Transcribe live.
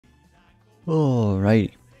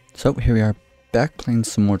Alright, so here we are back playing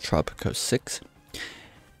some more Tropico 6,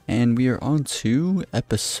 and we are on to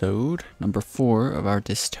episode number 4 of our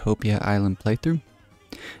Dystopia Island playthrough.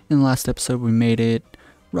 In the last episode we made it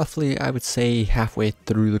roughly, I would say, halfway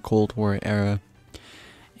through the Cold War era,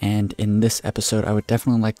 and in this episode I would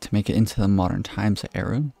definitely like to make it into the modern times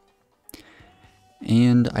era.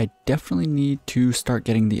 And I definitely need to start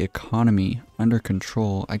getting the economy under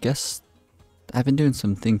control. I guess I've been doing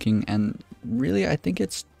some thinking, and really I think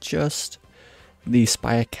it's just the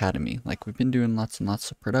Spy Academy. Like, we've been doing lots and lots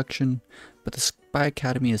of production, but the Spy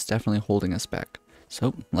Academy is definitely holding us back.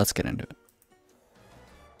 So let's get into it.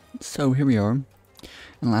 So here we are. In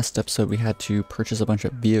the last episode we had to purchase a bunch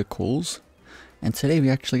of vehicles, and today we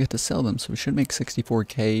actually get to sell them, so we should make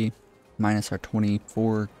 64k minus our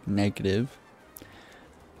 24 negative.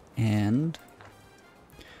 And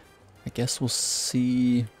I guess we'll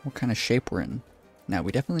see what kind of shape we're in. Now,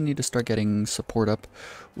 we definitely need to start getting support up.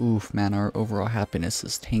 Oof, man, our overall happiness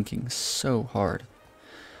is tanking so hard.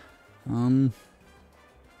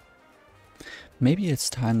 Maybe it's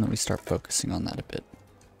time that we start focusing on that a bit.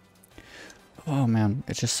 Oh man,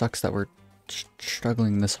 it just sucks that we're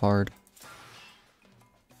struggling this hard.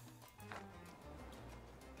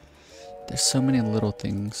 There's so many little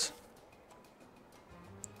things.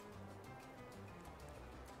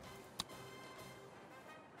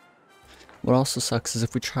 What also sucks is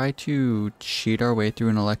if we try to cheat our way through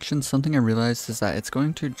an election, something I realized is that it's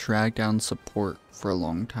going to drag down support for a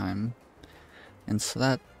long time. And so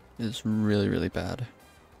that is really, really bad.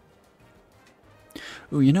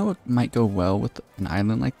 Ooh, you know what might go well with an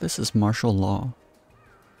island like this is martial law.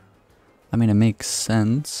 I mean, it makes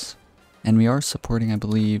sense. And we are supporting, I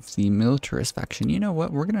believe, the militarist faction. You know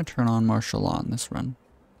what? We're going to turn on martial law in this run.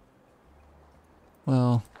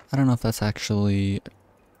 Well, I don't know if that's actually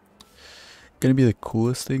gonna be the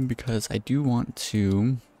coolest thing, because I do want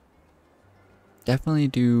to definitely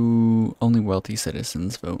do only wealthy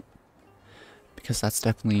citizens vote, because that's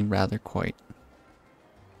definitely rather quite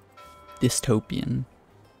dystopian.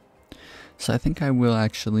 So I think I will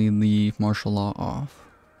actually leave martial law off.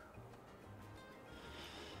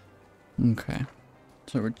 Okay,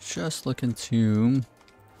 so we're just looking to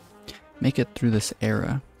make it through this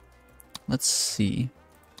era. Let's see.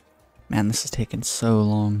 Man, this is taking so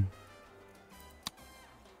long.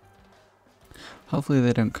 Hopefully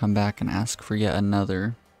they don't come back and ask for yet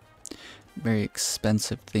another very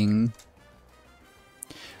expensive thing.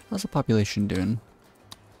 How's the population doing?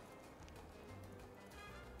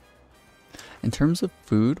 In terms of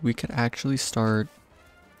food, we could actually start...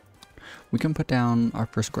 We can put down our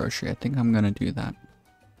first grocery. I think I'm gonna do that.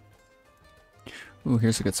 Ooh,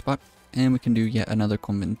 here's a good spot. And we can do yet another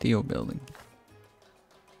conventillo building.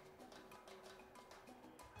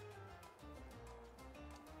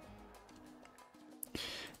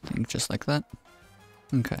 I think just like that.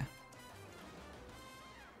 Okay.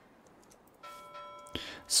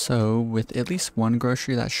 So with at least one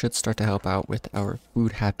grocery, that should start to help out with our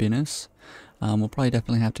food happiness. We'll probably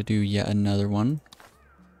definitely have to do yet another one.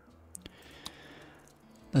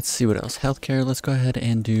 Let's see what else. Healthcare, let's go ahead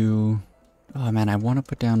and do... Oh man, I want to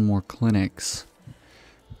put down more clinics.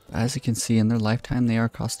 As you can see, in their lifetime, they are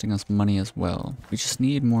costing us money as well. We just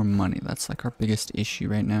need more money. That's like our biggest issue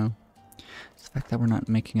right now. It's the fact that we're not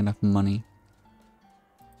making enough money.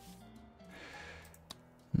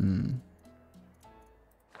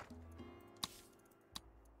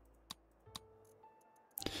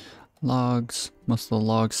 Logs. Most of the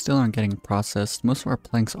logs still aren't getting processed. Most of our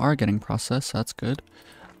planks are getting processed, so that's good.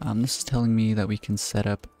 This is telling me that we can set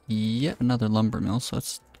up yet another lumber mill, so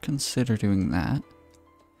let's consider doing that.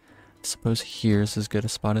 I suppose here's as good a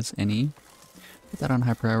spot as any. Put that on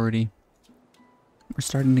high priority. We're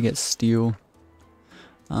starting to get steel,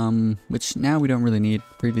 which now we don't really need.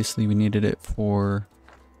 Previously we needed it for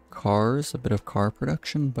cars, a bit of car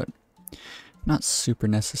production, but not super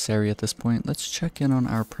necessary at this point. Let's check in on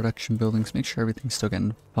our production buildings, make sure everything's still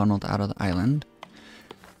getting funneled out of the island.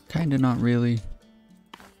 Kinda not really.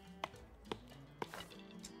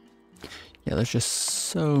 Yeah, there's just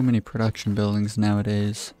so many production buildings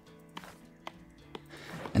nowadays.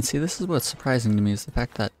 And see, this is what's surprising to me, is the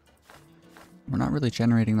fact that we're not really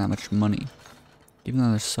generating that much money, even though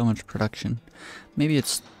there's so much production. Maybe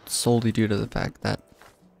it's solely due to the fact that...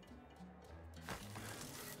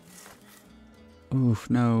 Oof,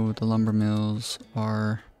 no, the lumber mills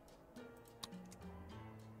are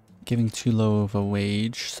giving too low of a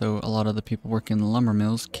wage, so a lot of the people working in the lumber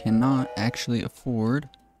mills cannot actually afford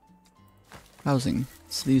housing.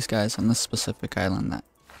 It's these guys on this specific island that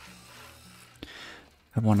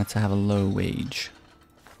I wanted to have a low wage.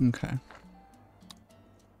 Okay.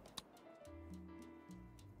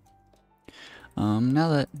 Now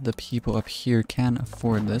that the people up here can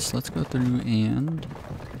afford this, let's go through and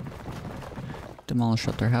demolish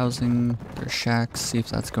up their housing, their shacks, see if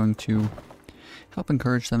that's going to help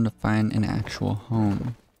encourage them to find an actual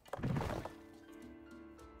home.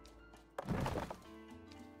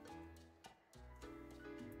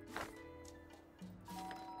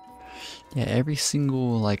 Yeah, every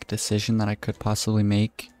single like decision that I could possibly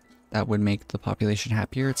make that would make the population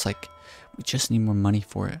happier, it's like we just need more money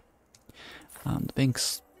for it. The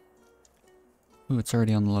bank's, ooh, it's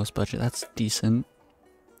already on the lowest budget. That's decent.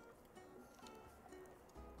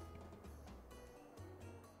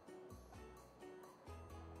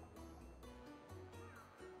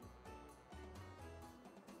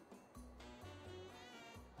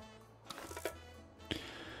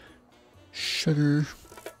 Sugar.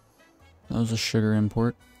 That was a sugar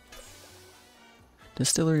import.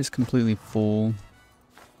 Distillery is completely full.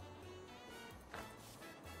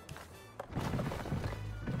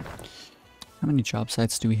 How many job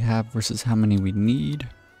sites do we have versus how many we need?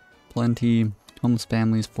 Plenty. Homeless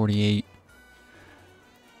families, 48.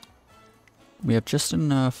 We have just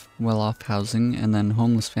enough well-off housing, and then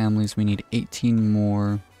homeless families, we need 18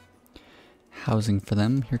 more housing for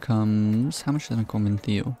them. Here comes, how much did I come in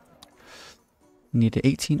Theo? Need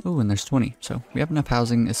 18, oh, and there's 20. So we have enough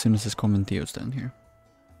housing as soon as this Comenthio's done here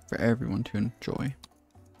for everyone to enjoy.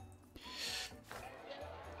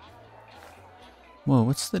 Whoa,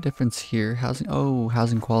 what's the difference here? Housing, oh,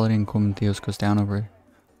 housing quality in Comenthio's goes down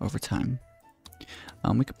over time.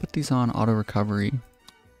 We could put these on auto recovery.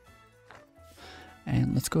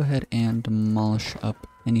 And let's go ahead and demolish up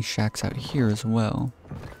any shacks out here as well.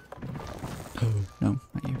 Oh, no,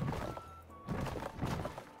 not you.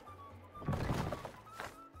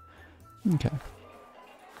 Okay.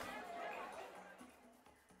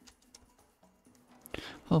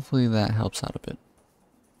 Hopefully that helps out a bit.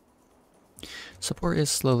 Support is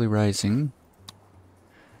slowly rising.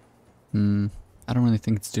 I don't really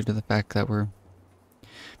think it's due to the fact that we're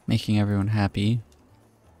making everyone happy.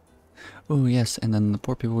 Oh yes, and then the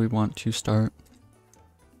poor people we want to start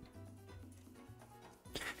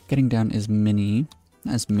getting down is mini.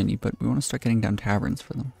 Not as many, but we want to start getting down taverns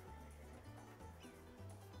for them.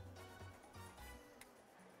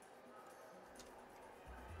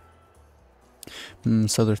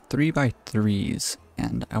 So they're 3x3s,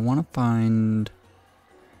 and I want to find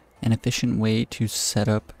an efficient way to set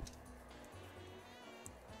up,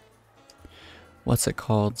 what's it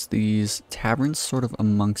called, these taverns sort of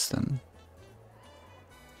amongst them.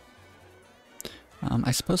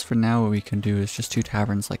 I suppose for now what we can do is just 2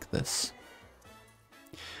 taverns like this.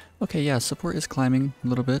 Okay, yeah, support is climbing a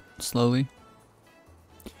little bit, slowly.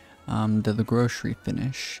 Did the grocery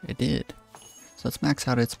finish? It did. So let's max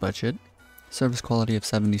out its budget. Service quality of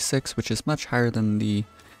 76, which is much higher than the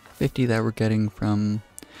 50 that we're getting from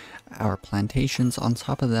our plantations. On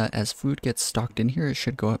top of that, as food gets stocked in here, it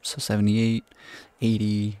should go up, so 78,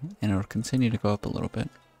 80, and it'll continue to go up a little bit.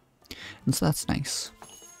 And so that's nice.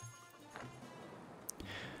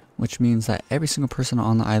 Which means that every single person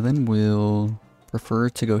on the island will prefer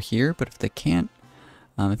to go here, but if they can't,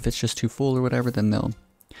 if it's just too full or whatever, then they'll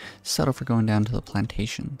settle for going down to the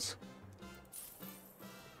plantations.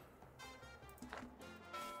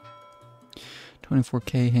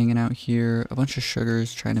 24k hanging out here, a bunch of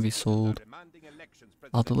sugars trying to be sold.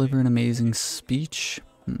 I'll deliver an amazing speech.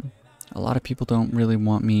 A lot of people don't really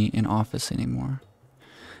want me in office anymore,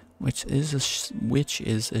 which is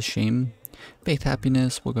a shame. Faith,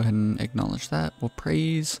 happiness, we'll go ahead and acknowledge that. We'll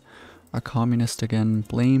praise our communist again.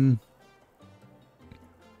 Blame.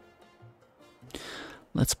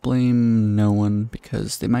 Let's blame no one,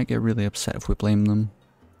 because they might get really upset if we blame them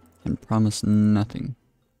and promise nothing.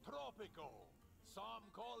 Tropico.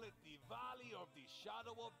 Some call it the Valley of the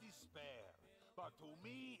Shadow of Despair, but to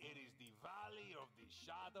me it is the Valley of the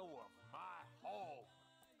Shadow of my home.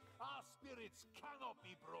 Our spirits cannot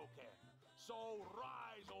be broken, so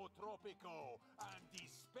rise, O Tropico, and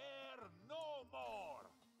despair no more.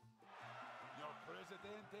 Your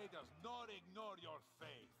Presidente does not ignore your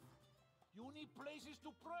faith. You need places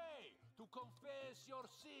to pray, to confess your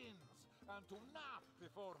sins, and to nap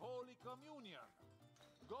before Holy Communion.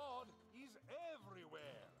 God is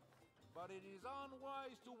everywhere, but it is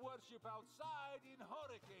unwise to worship outside in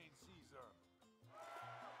hurricane season.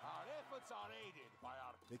 Our efforts are aided by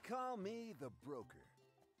our... They call me the broker.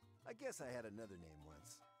 I guess I had another name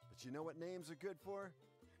once, but you know what names are good for?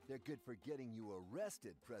 They're good for getting you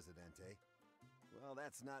arrested, Presidente. Well,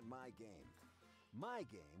 that's not my game. My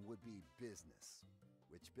game would be business.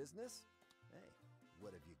 Which business? Hey,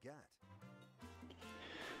 what have you got?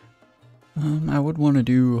 I would want to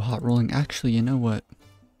do hot rolling. Actually, you know what?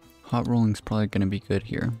 Hot rolling's probably going to be good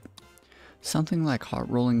here. Something like hot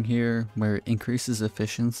rolling here, where it increases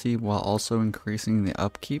efficiency while also increasing the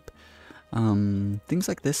upkeep. Things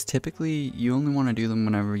like this, typically you only want to do them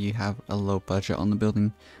whenever you have a low budget on the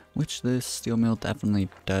building, which this steel mill definitely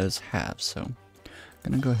does have. So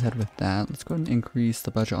I'm gonna go ahead with that. Let's go ahead and increase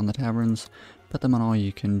the budget on the taverns, put them on all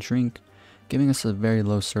you can drink, giving us a very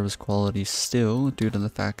low service quality still due to the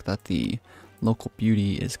fact that the local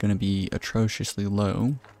beauty is going to be atrociously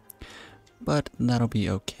low. But that'll be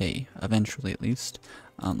okay, eventually at least.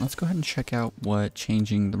 Let's go ahead and check out what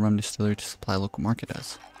changing the rum distillery to supply local market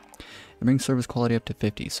does. It brings service quality up to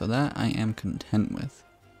 50, so that I am content with.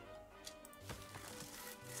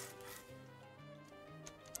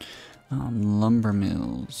 Lumber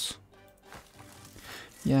mills.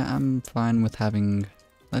 Yeah, I'm fine with having...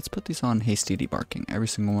 Let's put these on hasty debarking, every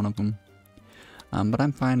single one of them. But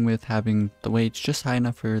I'm fine with having the wage just high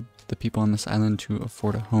enough for the people on this island to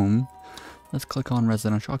afford a home. Let's click on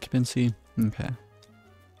residential occupancy. Okay.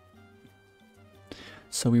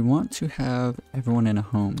 So we want to have everyone in a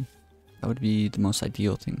home. That would be the most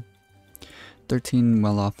ideal thing. 13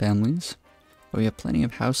 well-off families. But we have plenty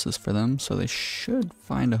of houses for them, so they should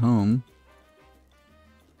find a home.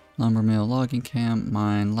 Lumber mill, logging camp,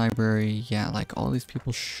 mine, library. Yeah, like all these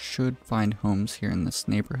people should find homes here in this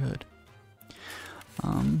neighborhood.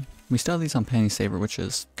 We still have these on Penny Saver, which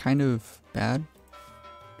is kind of bad.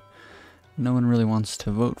 No one really wants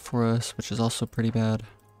to vote for us, which is also pretty bad.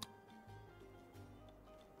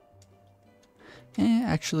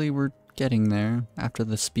 Actually, we're getting there after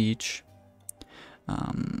the speech.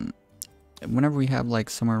 Whenever we have like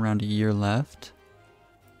somewhere around a year left,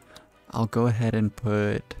 I'll go ahead and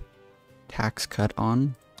put tax cut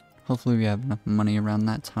on. Hopefully we have enough money around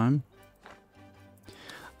that time.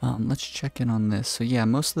 Let's check in on this. So yeah,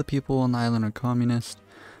 most of the people on the island are communist.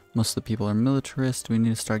 Most of the people are militarist. We need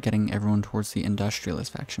to start getting everyone towards the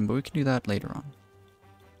industrialist faction, but we can do that later on.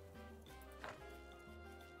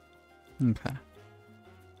 Okay.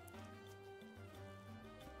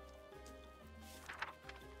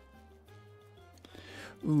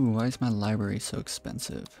 Ooh, why is my library so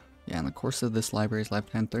expensive? Yeah, in the course of this library's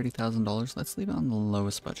lifetime, $30,000. Let's leave it on the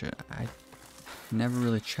lowest budget. I never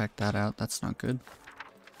really checked that out. That's not good.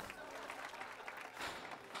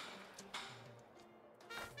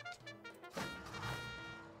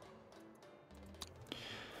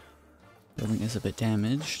 Building is a bit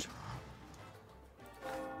damaged.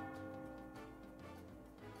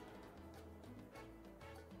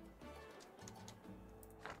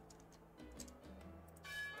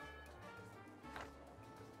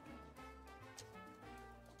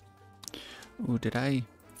 Ooh, did I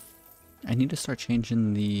need to start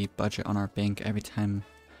changing the budget on our bank every time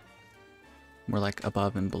we're like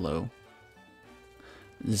above and below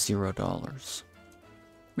 $0.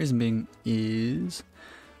 Reason being is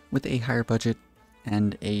with a higher budget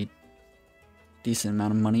and a decent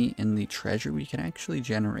amount of money in the treasury, we can actually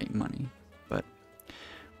generate money. But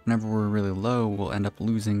whenever we're really low, we'll end up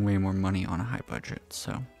losing way more money on a high budget.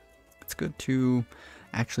 So it's good to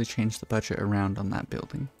actually change the budget around on that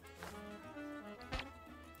building.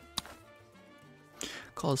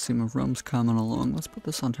 Coliseum of Rome's coming along. Let's put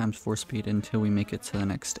this on ×4 speed until we make it to the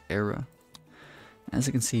next era. As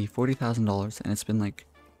you can see, $40,000, and it's been like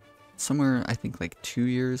somewhere, I think like 2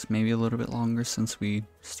 years, maybe a little bit longer since we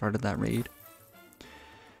started that raid.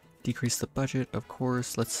 Decrease the budget, of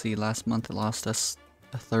course. Let's see, last month it lost us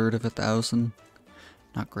a third of $1,000.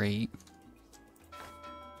 Not great.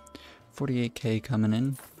 48K coming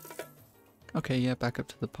in. Okay, yeah, back up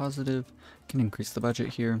to the positive. Can increase the budget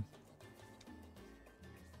here.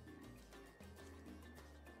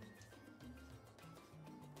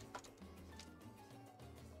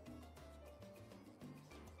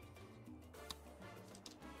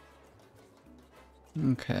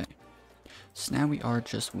 Okay, so now we are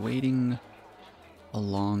just waiting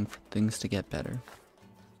along for things to get better.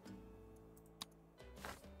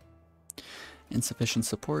 Insufficient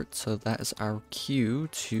support, so that is our cue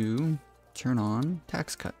to turn on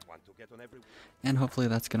tax cut. And hopefully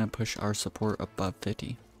that's going to push our support above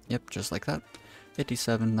 50. Yep, just like that.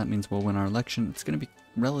 57, that means we'll win our election. It's going to be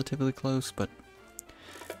relatively close, but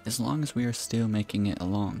as long as we are still making it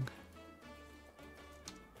along.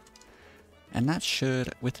 And that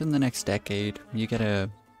should, within the next decade, you get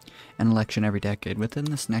an election every decade. Within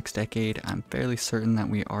this next decade, I'm fairly certain that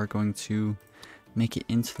we are going to make it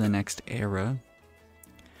into the next era.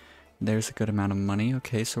 There's a good amount of money.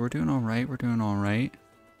 Okay, so we're doing alright, we're doing alright.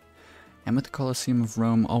 And with the Coliseum of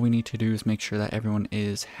Rome, all we need to do is make sure that everyone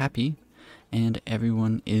is happy and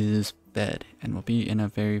everyone is fed, and we'll be in a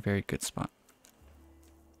very, very good spot.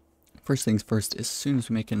 first things first, as soon as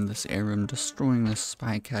we make it in this air room, destroying this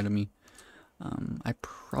spy academy, I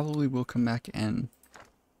probably will come back and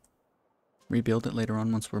rebuild it later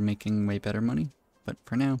on once we're making way better money. But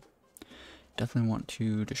for now, definitely want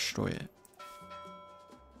to destroy it.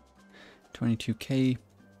 22k.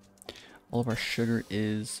 All of our sugar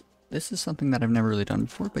is... This is something that I've never really done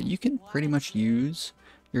before, but you can pretty much use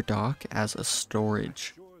your dock as a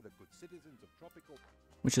storage,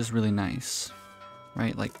 which is really nice,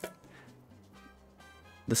 right? Like,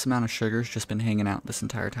 this amount of sugar's just been hanging out this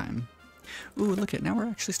entire time. Ooh, look at, now we're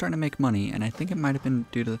actually starting to make money, and I think it might have been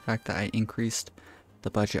due to the fact that I increased the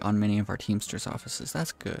budget on many of our Teamsters offices.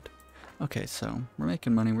 That's good. Okay, so we're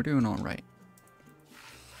making money, we're doing alright.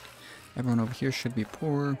 Everyone over here should be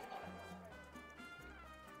poor.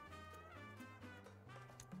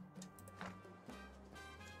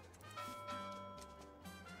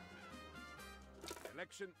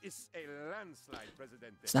 Is a landslide,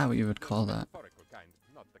 President. Is that what you would call that? Kind,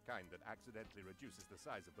 not the kind that accidentally reduces the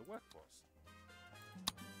size of the workforce.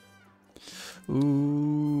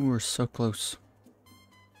 Ooh, we're so close.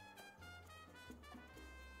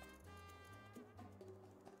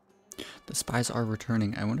 The spies are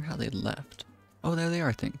returning. I wonder how they left. Oh, there they are,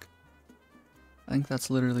 I think. I think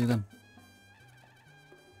that's literally them.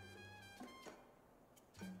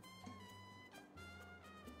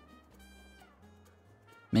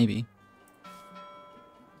 Maybe.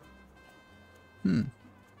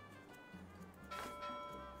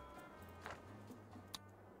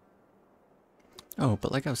 Oh,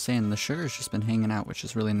 but like I was saying, the sugar's just been hanging out, which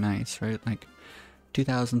is really nice, right? Like,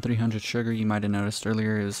 2,300 sugar, you might have noticed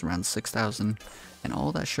earlier, is around 6,000. And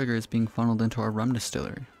all that sugar is being funneled into our rum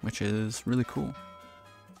distillery, which is really cool.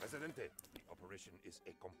 Presidente, the operation is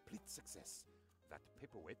a complete success. That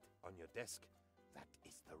paperweight on your desk, that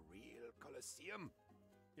is the real Colosseum.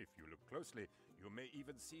 If you look closely, you may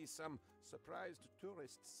even see some surprised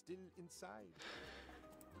tourists still inside.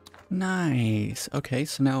 Nice. Okay,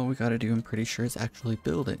 so now what we gotta do, I'm pretty sure, is actually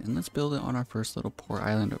build it. And let's build it on our first little poor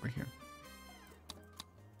island over here.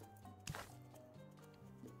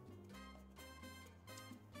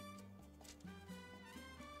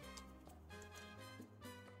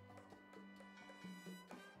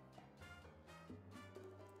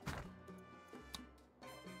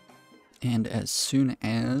 And as soon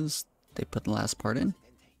as they put the last part in,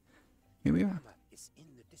 here we are. Is in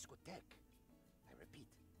the discotheque. I repeat,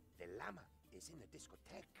 the llama is in the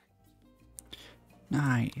discotheque.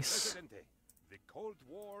 Nice. Presidente, the Cold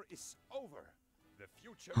War is over. The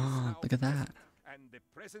future is now Look at that. present, and the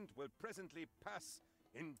present will presently pass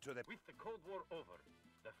into the... With the Cold War over,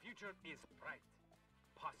 the future is bright.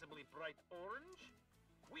 Possibly bright orange?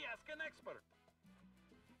 We ask an expert.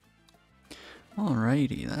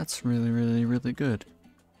 Alrighty, that's really good.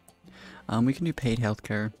 We can do paid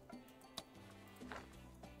healthcare.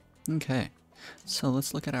 Okay, so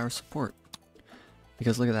let's look at our support.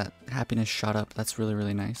 Because look at that, happiness shot up, that's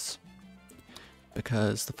really nice.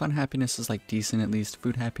 Because the fun happiness is like decent, at least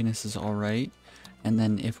food happiness is alright. And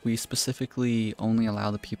then if we specifically only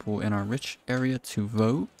allow the people in our rich area to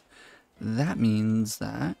vote, that means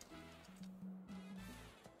that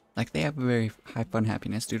like they have a very high fun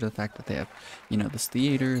happiness due to the fact that they have, you know, this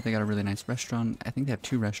theater, they got a really nice restaurant. I think they have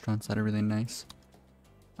 2 restaurants that are really nice.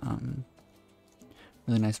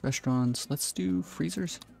 Really nice restaurants. Let's do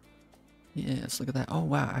freezers. Yes, look at that. Oh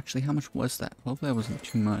wow, actually how much was that? Hopefully that wasn't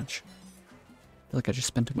too much. I feel like I just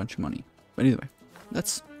spent a bunch of money. But either way,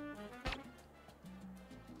 let's...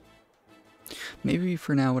 Maybe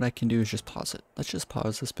for now what I can do is just pause it. Let's just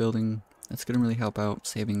pause this building. That's gonna really help out,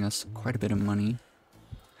 saving us quite a bit of money.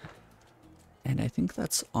 And I think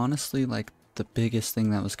that's honestly like the biggest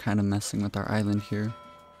thing that was kind of messing with our island here.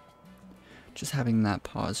 Just having that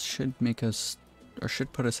pause should make us, or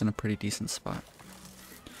should put us in a pretty decent spot.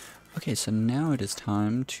 Okay, so now it is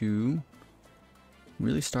time to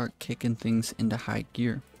really start kicking things into high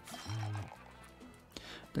gear.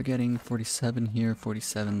 They're getting 47 here,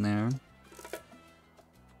 47 there.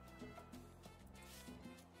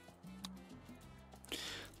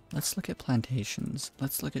 Let's look at plantations.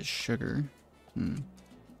 Let's look at sugar. It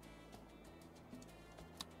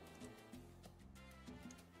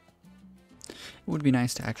would be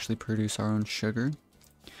nice to actually produce our own sugar.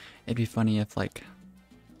 It'd be funny if like...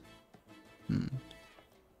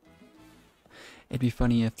 It'd be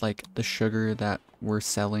funny if like the sugar that we're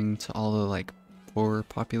selling to all the like poor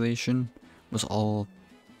population was all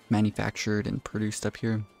manufactured and produced up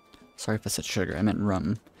here. Sorry if I said sugar, I meant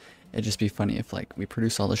rum. It'd just be funny if like we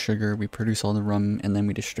produce all the sugar, we produce all the rum, and then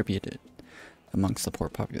we distribute it amongst the poor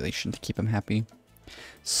population to keep them happy.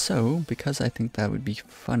 So, because I think that would be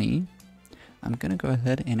funny, I'm gonna go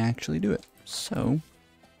ahead and actually do it. So,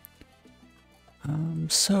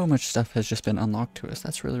 so much stuff has just been unlocked to us.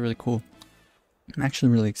 That's really, really cool. I'm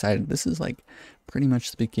actually really excited. This is like pretty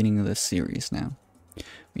much the beginning of this series now.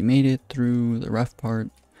 We made it through the rough part.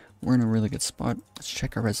 We're in a really good spot. Let's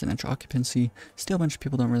check our residential occupancy. Still a bunch of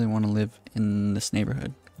people don't really want to live in this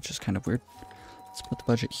neighborhood, which is kind of weird. Let's put the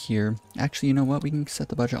budget here. Actually, you know what? We can set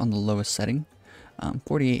the budget on the lowest setting.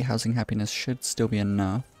 48 housing happiness should still be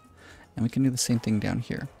enough. And we can do the same thing down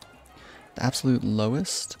here. The absolute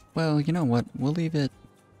lowest, well, you know what? We'll leave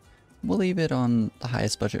it on the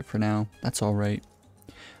highest budget for now. That's all right.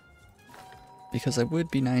 Because it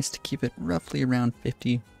would be nice to keep it roughly around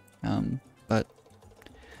 50, but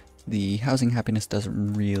the housing happiness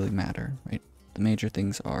doesn't really matter, right? The major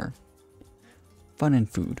things are fun and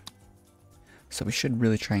food. So we should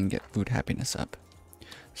really try and get food happiness up.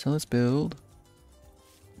 So let's build.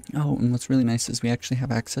 Oh, and what's really nice is we actually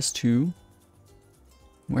have access to,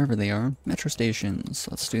 wherever they are, metro stations.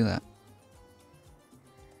 Let's do that.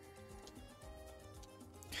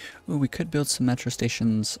 Ooh, we could build some metro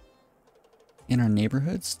stations in our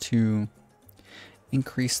neighborhoods to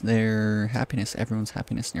increase their happiness, everyone's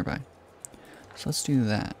happiness nearby. So let's do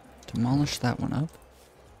that. Demolish that one up.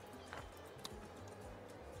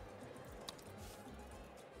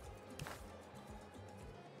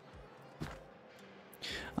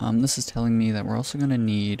 This is telling me that we're also going to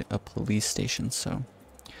need a police station, so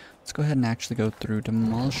let's go ahead and actually go through,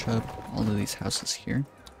 demolish up all of these houses here.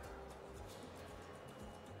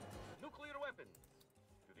 Nuclear weapons.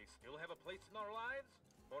 Do they still have a place in our lives?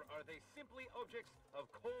 Or are they simply objects of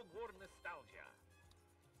Cold War nostalgia?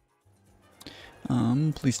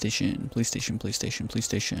 Police station, police station, police station, police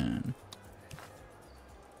station.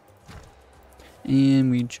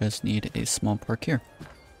 And we just need a small park here.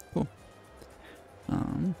 Cool.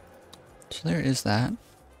 So there is that.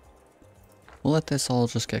 We'll let this all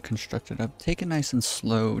just get constructed up. Take it nice and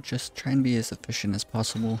slow. Just try and be as efficient as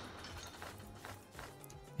possible.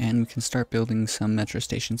 And we can start building some metro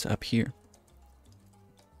stations up here.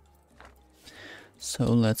 So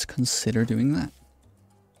let's consider doing that.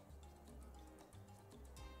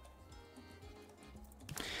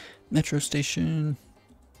 Metro station.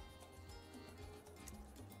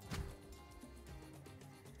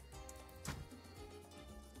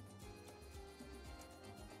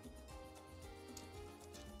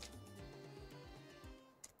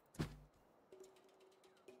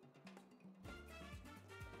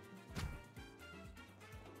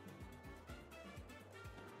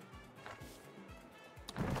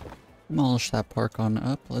 Demolish that park on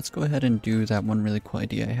up. Let's go ahead and do that one really cool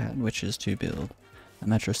idea I had, which is to build a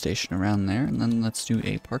metro station around there, and then let's do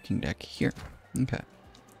a parking deck here. Okay.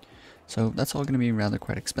 So that's all going to be rather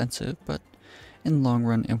quite expensive, but in the long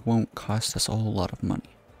run it won't cost us a whole lot of money.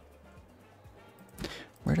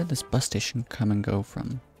 Where did this bus station come and go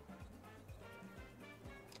from?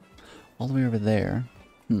 All the way over there.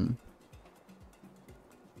 I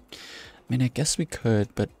mean, I guess we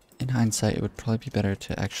could, but in hindsight, it would probably be better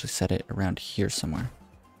to actually set it around here somewhere.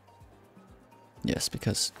 Yes,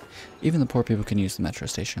 because even the poor people can use the metro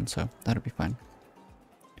station, so that'll be fine.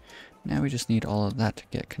 Now we just need all of that to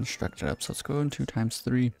get constructed up, so let's go into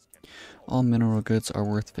 ×3. All mineral goods are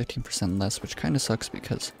worth 15% less, which kind of sucks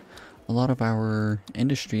because a lot of our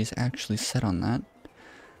industry is actually set on that.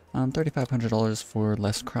 $3,500 for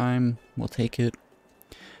less crime, we'll take it.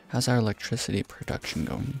 How's our electricity production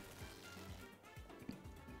going?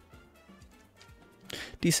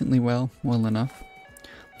 Decently well enough.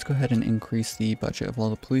 Let's go ahead and increase the budget of all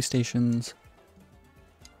the police stations.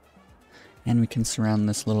 And we can surround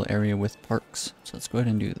this little area with parks. So let's go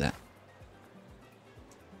ahead and do that.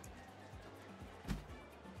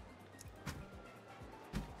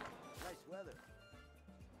 Nice weather.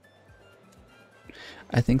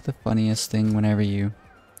 I think the funniest thing whenever you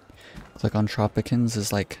click on Tropicans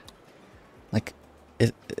is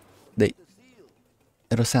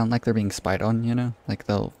it'll sound like they're being spied on, you know? Like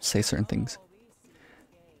they'll say certain things.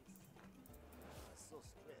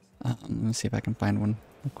 Let me see if I can find one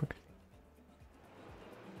real quick.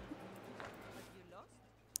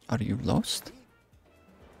 Are you lost?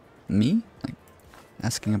 Me? Like,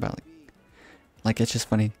 asking about, like it's just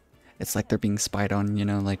funny. It's like they're being spied on, you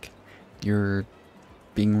know, like you're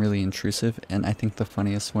being really intrusive. And I think the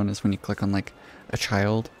funniest one is when you click on like a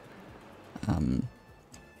child.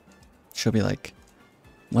 She'll be like,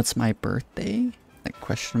 "What's my birthday?" Like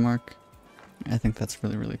question mark. I think that's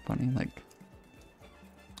really, really funny. Like,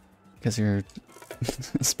 because you're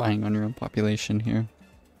spying on your own population here.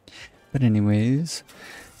 But anyways,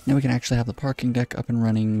 Now we can actually have the parking deck up and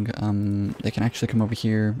running. They can actually come over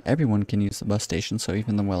here. Everyone can use the bus station, so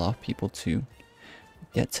even the well-off people to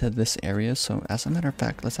get to this area. So as a matter of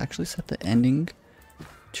fact, let's actually set the ending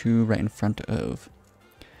to right in front of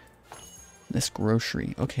this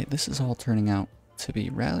grocery. Okay, this is all turning out to be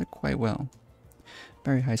rather quite well.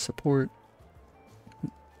 Very high support.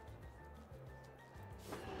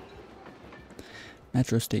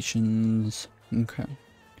 Metro stations. Okay.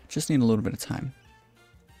 Just need a little bit of time.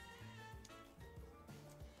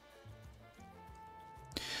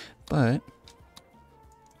 But,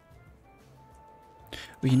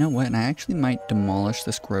 well, you know what? And I actually might demolish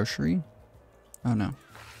this grocery. Oh no.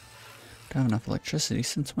 Don't have enough electricity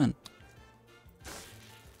since when?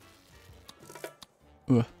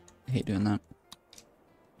 Ugh, I hate doing that.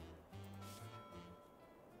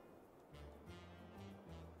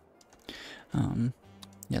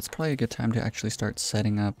 Yeah, it's probably a good time to actually start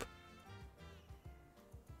setting up.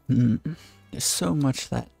 There's so much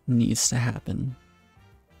that needs to happen.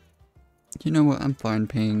 You know what? I'm fine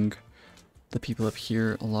paying the people up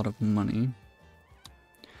here a lot of money.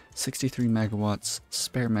 63 megawatts,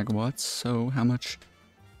 spare megawatts. So how much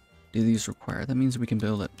do these require? That means we can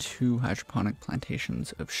build up 2 hydroponic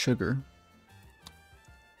plantations of sugar.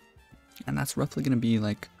 And that's roughly going to be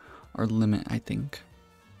like our limit, I think.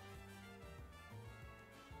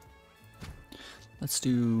 Let's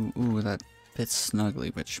do, ooh, that fits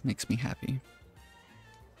snugly, which makes me happy.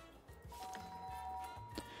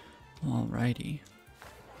 Alrighty.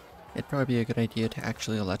 It'd probably be a good idea to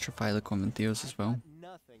actually electrify the conventillos as well.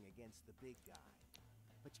 Nothing against the big guy,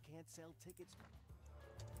 but you can't sell tickets.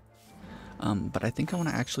 But I think I want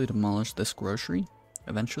to actually demolish this grocery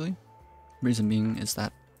eventually. Reason being is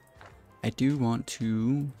that I do want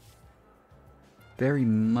to very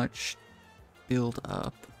much build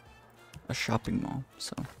up a shopping mall,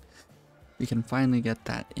 so we can finally get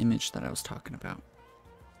that image that I was talking about.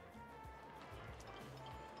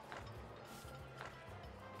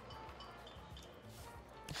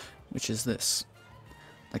 Which is this.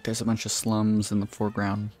 Like, there's a bunch of slums in the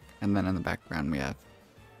foreground, and then in the background we have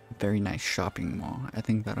a very nice shopping mall. I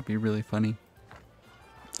think that'll be really funny.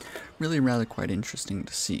 Really rather quite interesting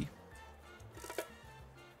to see.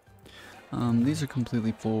 These are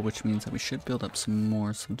completely full, which means that we should build up some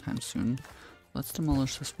more sometime soon. Let's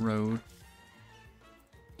demolish this road.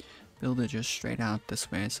 Build it just straight out this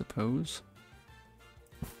way, I suppose.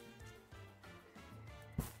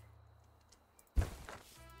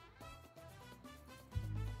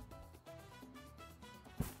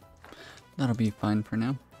 That'll be fine for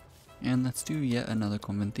now. And let's do yet another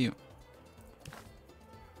conventillo.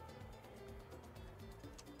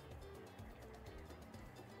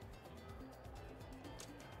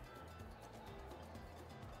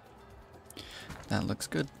 That looks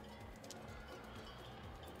good.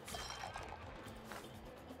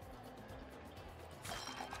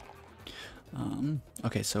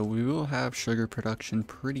 Okay, so we will have sugar production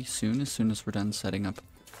pretty soon as we're done setting up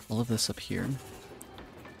all of this up here.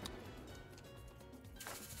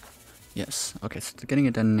 Yes, okay, so getting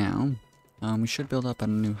it done now. We should build up a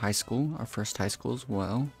new high school, our first high school as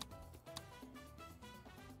well.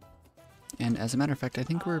 And as a matter of fact, I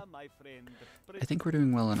think we're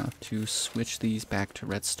doing well enough to switch these back to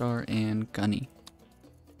Red Star and Gunny.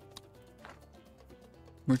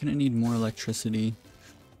 We're gonna need more electricity.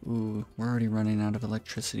 Ooh, we're already running out of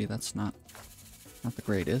electricity. That's not the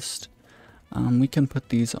greatest. We can put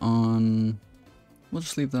these on. We'll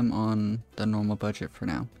just leave them on the normal budget for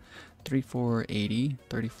now.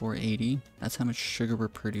 3480. That's how much sugar we're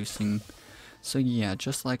producing. So yeah,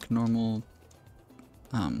 just like normal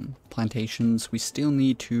plantations, we still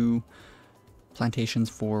need 2 plantations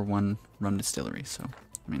for 1 rum distillery. So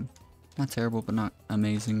I mean, not terrible, but not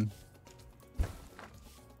amazing.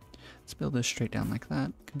 Let's build this straight down like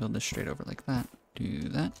that. Can build this straight over like that. Do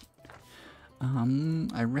that.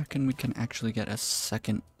 I reckon we can actually get a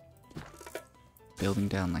second building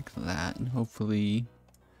down like that, and hopefully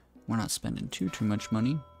we're not spending too much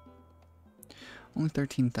money. Only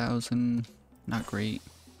 13,000, not great.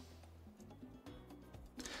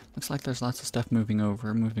 Looks like there's lots of stuff moving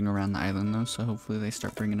around the island though, so hopefully they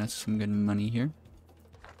start bringing us some good money here.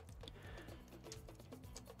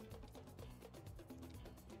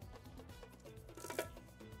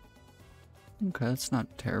 Okay, that's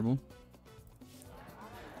not terrible.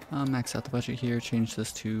 Max out the budget here, change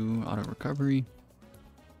this to auto recovery.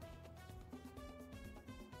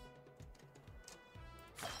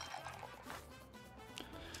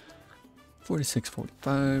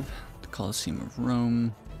 $46.45, the Colosseum of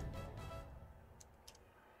Rome.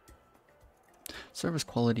 Service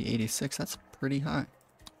quality 86, that's pretty high.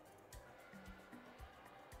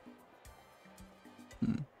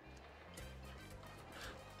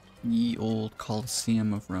 Ye old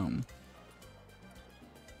Colosseum of Rome.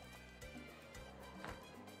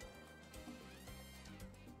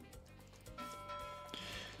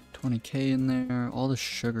 $20K in there. All the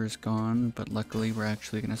sugar's gone, but luckily we're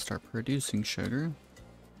actually going to start producing sugar.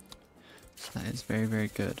 So that is very, very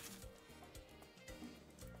good.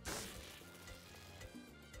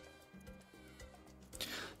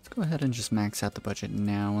 Let's go ahead and just max out the budget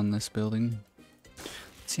now on this building.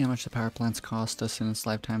 Let's see how much the power plants cost us in its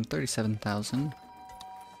lifetime. 37,000.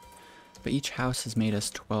 But each house has made us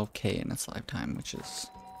 12K in its lifetime, which is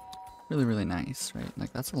really, really nice, right?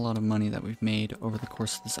 Like, that's a lot of money that we've made over the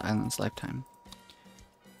course of this island's lifetime.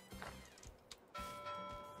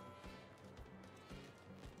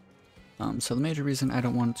 So the major reason I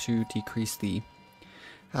don't want to decrease the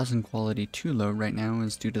housing quality too low right now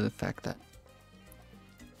is due to the fact that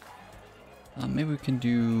maybe we can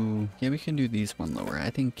do, yeah, we can do these one lower.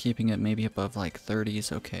 I think keeping it maybe above like 30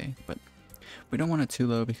 is okay, but we don't want it too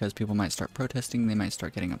low because people might start protesting, they might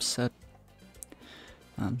start getting upset.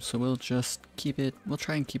 So we'll just keep it, we'll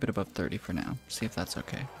try and keep it above 30 for now, see if that's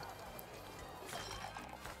okay.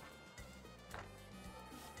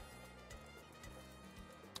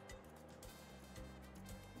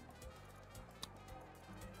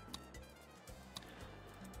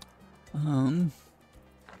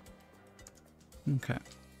 Okay.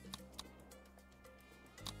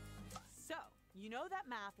 So, you know that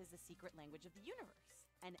math is the secret language of the universe,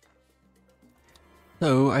 and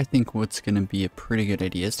So I think what's going to be a pretty good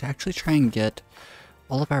idea is to actually try and get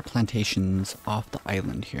all of our plantations off the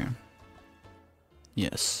island here.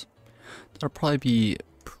 Yes. That'll probably be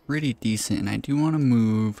pretty decent, and I do want to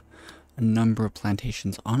move a number of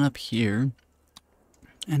plantations on up here.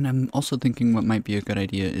 And I'm also thinking what might be a good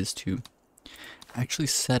idea is to actually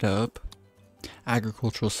set up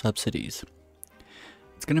agricultural subsidies.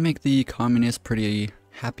 It's going to make the communists pretty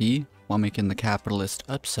happy while making the capitalists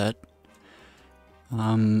upset.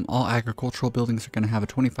 All agricultural buildings are going to have a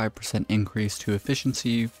 25% increase to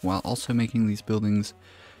efficiency while also making these buildings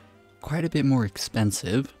quite a bit more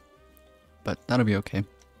expensive, but that'll be okay.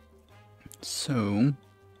 So,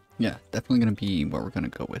 yeah, definitely going to be what we're going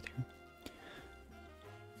to go with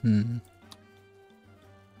here.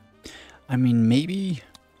 I mean, maybe...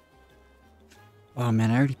 Oh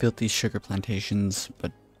man, I already built these sugar plantations,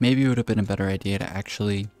 but maybe it would have been a better idea to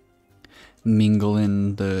actually mingle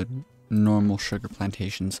in the normal sugar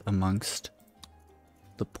plantations amongst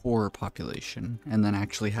the poorer population, and then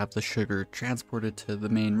actually have the sugar transported to the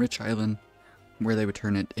main rich island where they would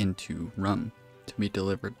turn it into rum to be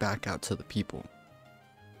delivered back out to the people.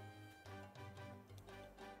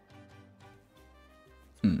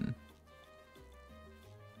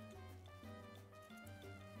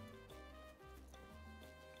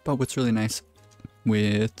 But what's really nice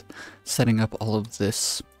with setting up all of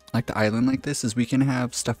this, like the island like this, is we can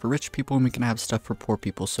have stuff for rich people and we can have stuff for poor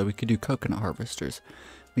people. So we could do coconut harvesters.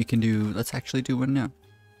 We can do, let's actually do one now.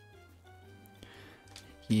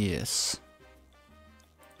 Yes.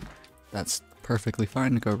 That's perfectly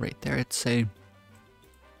fine to go right there, I'd say.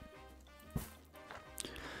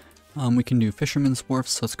 We can do fisherman's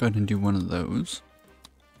wharfs, so let's go ahead and do one of those.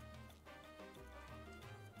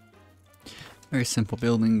 Very simple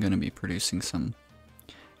building, gonna be producing some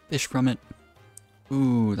fish from it.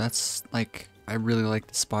 Ooh, that's like, I really like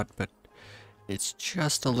the spot, but it's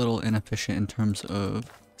just a little inefficient in terms of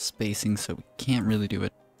spacing, so we can't really do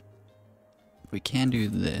it. We can do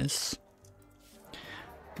this.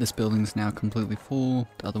 This building's now completely full,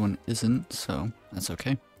 the other one isn't, so that's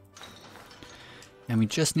okay. And we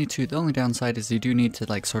just need to, the only downside is you do need to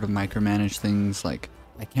like sort of micromanage things, like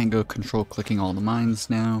I can't go control clicking all the mines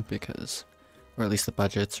now because, or at least the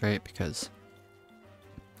budgets, right? Because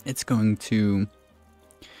it's going to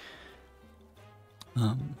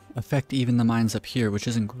affect even the mines up here, which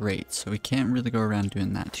isn't great, so we can't really go around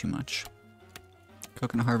doing that too much.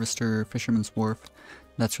 Coconut harvester, fisherman's wharf,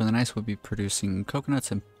 that's really nice. We'll be producing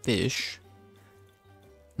coconuts and fish.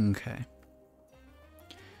 Okay.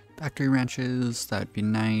 Factory ranches, that'd be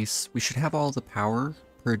nice. We should have all the power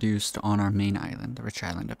produced on our main island, the rich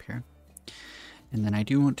island up here. And then I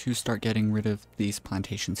do want to start getting rid of these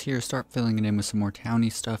plantations here, start filling it in with some more towny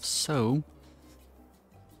stuff, so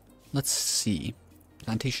let's see.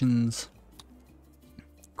 Plantations,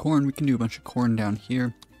 corn, we can do a bunch of corn down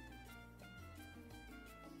here.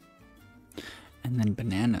 And then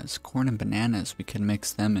bananas, corn and bananas, we can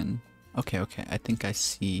mix them in. Okay, I think I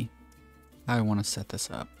see how I want to set this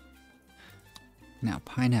up. Now,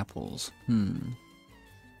 pineapples,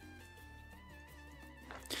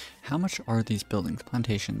 How much are these buildings?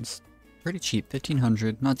 Plantations, pretty cheap,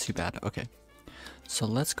 1,500, not too bad, okay. So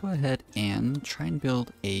let's go ahead and try and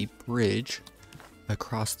build a bridge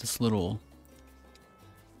across this little...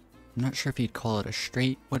 I'm not sure if you'd call it a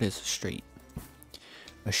strait. What is a strait?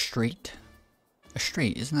 A strait? A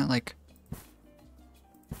strait, isn't that like...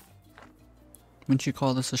 Wouldn't you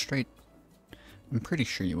call this a strait? I'm pretty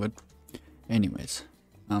sure you would. Anyways,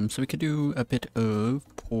 so we could do a bit of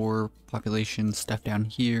poor population stuff down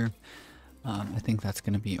here. I think that's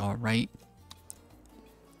going to be alright.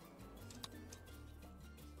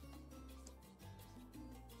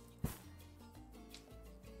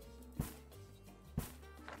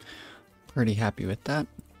 Pretty happy with that.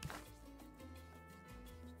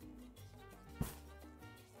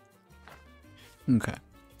 Okay.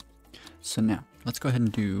 So now, let's go ahead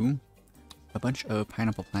and do a bunch of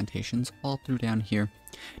pineapple plantations all through down here.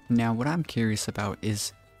 Now, what I'm curious about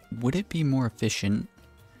is, would it be more efficient?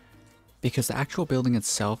 Because the actual building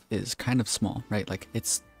itself is kind of small, right? Like,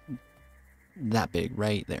 it's that big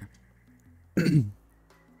right there.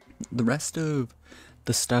 The rest of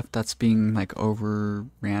the stuff that's being, like,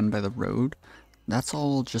 overran by the road, that's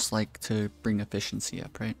all just, like, to bring efficiency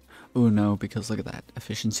up, right? Oh, no, because look at that.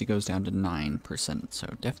 Efficiency goes down to 9%, so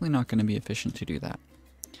definitely not going to be efficient to do that.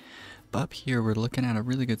 But up here, we're looking at a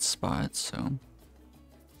really good spot, so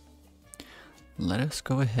let us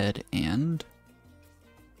go ahead and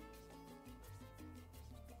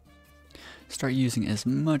start using as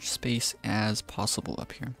much space as possible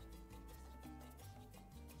up here.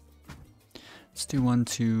 Let's do 1,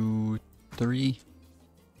 2, 3.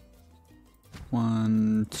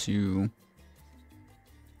 1, 2,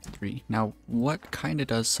 3. Now, what kind of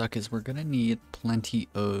does suck is we're going to need plenty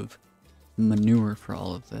of manure for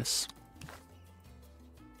all of this.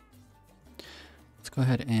 Let's go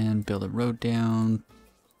ahead and build a road down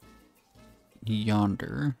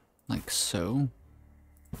yonder, like so.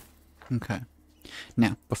 Okay.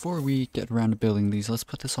 Now, before we get around to building these, let's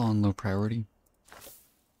put this all on low priority.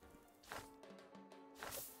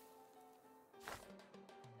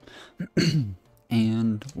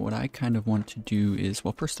 And what I kind of want to do is,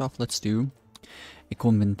 well, first off, let's do a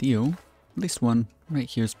conventillo. At least one right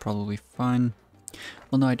here is probably fine.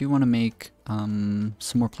 Well, no, I do want to make some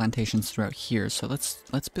more plantations throughout here. So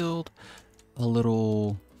let's build a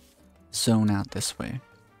little zone out this way.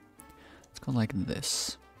 Let's go like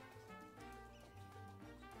this.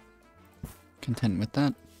 Content with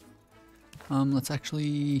that. Let's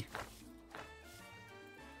actually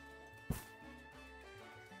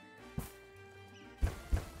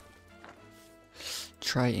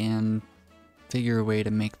try and figure a way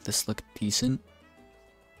to make this look decent.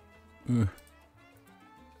 Ugh.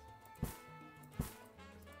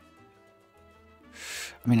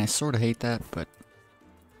 I mean, I sort of hate that, but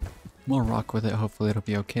we'll rock with it. Hopefully it'll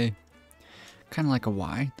be okay. Kind of like a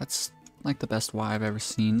Y. That's like the best Y I've ever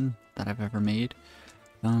seen that I've ever made.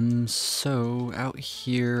 So out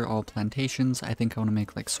here, all plantations. I think I want to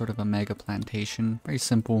make like sort of a mega plantation. Very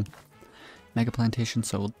simple mega plantation,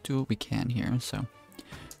 so we'll do what we can here. So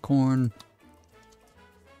corn,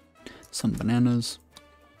 some bananas.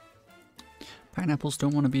 Pineapples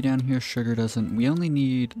don't want to be down here, sugar doesn't. We only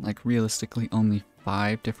need, like, realistically only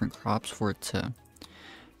 5 different crops for it to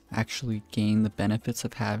actually gain the benefits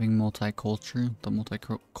of having multiculture, the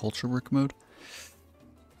multiculture work mode.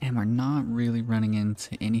 And we're not really running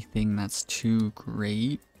into anything that's too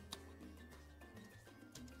great.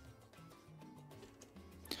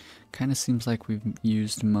 Kind of seems like we've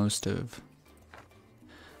used most of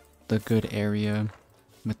the good area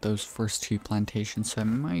with those first 2 plantations, so I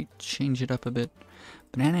might change it up a bit.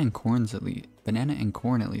 Banana and corn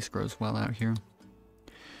at least grows well out here.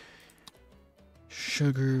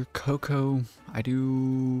 Sugar, cocoa, I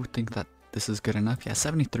do think that this is good enough. Yeah,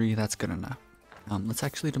 73, that's good enough. Let's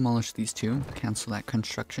actually demolish these 2, cancel that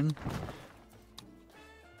construction.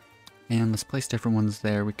 And let's place different ones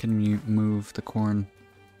there. We can move the corn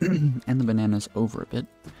and the bananas over a bit.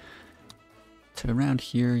 To around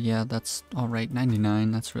here, yeah, that's alright.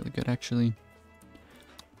 99, that's really good actually.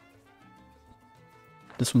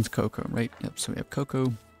 This one's cocoa, right? Yep, so we have cocoa,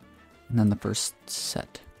 and then the first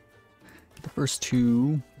set. The first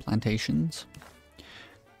 2 plantations.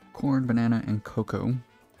 Corn, banana, and cocoa.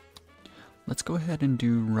 Let's go ahead and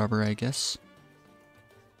do rubber, I guess.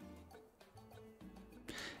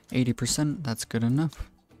 80%, that's good enough.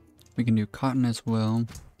 We can do cotton as well.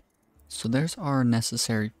 So there's our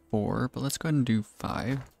necessary 4, but let's go ahead and do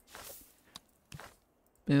 5.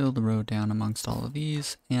 Build the road down amongst all of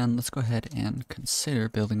these, and let's go ahead and consider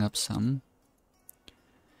building up some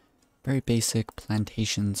very basic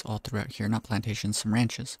plantations all throughout here. Not plantations, some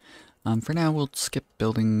ranches. For now, we'll skip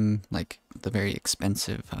building like the very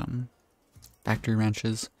expensive factory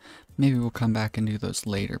ranches. maybe we'll come back and do those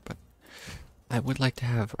later, but I would like to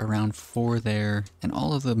have around 4 there, and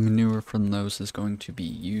all of the manure from those is going to be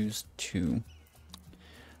used to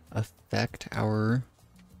affect our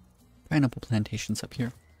pineapple plantations up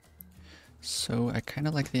here. So I kind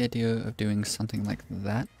of like the idea of doing something like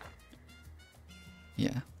that.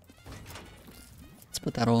 Yeah. Let's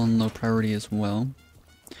put that all in low priority as well.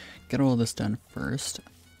 Get all this done first,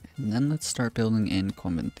 and then let's start building in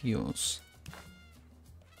conventillos.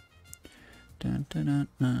 Dun, dun,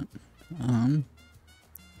 dun, dun.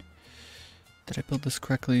 Did I build this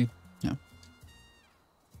correctly? No.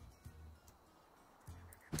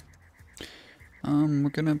 We're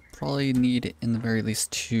gonna probably need in the very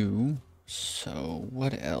least 2. So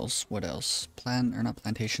what else? What else? Not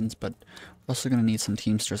plantations, but we're also gonna need some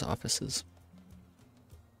Teamsters offices.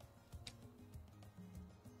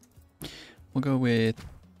 We'll go with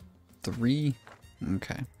 3.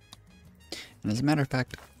 Okay. And as a matter of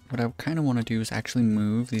fact, what I kind of want to do is actually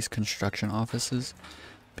move these construction offices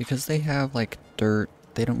because they have like dirt.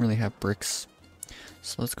 They don't really have bricks.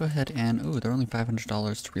 So let's go ahead and, oh, they're only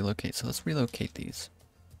 $500 to relocate. So let's relocate these.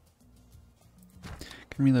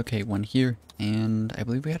 Can relocate one here, and I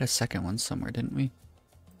believe we had a second one somewhere, didn't we?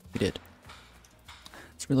 We did.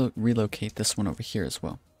 Let's relocate this one over here as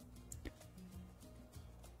well.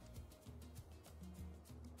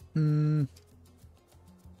 We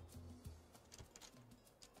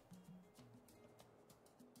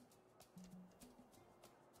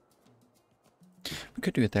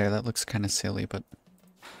could do it there. That looks kind of silly, but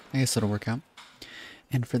I guess it'll work out.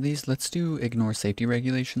 And for these, let's do ignore safety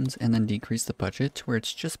regulations and then decrease the budget to where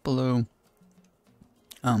it's just below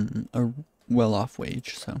a well-off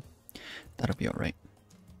wage. So that'll be all right.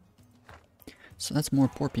 So that's more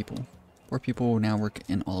poor people. Poor people will now work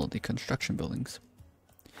in all of the construction buildings.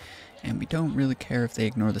 And we don't really care if they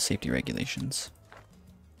ignore the safety regulations.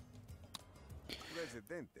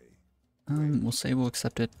 We'll say we'll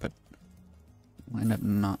accept it, but we'll end up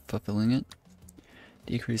not fulfilling it.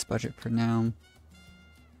 Decrease budget for now.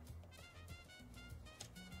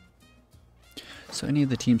 So any of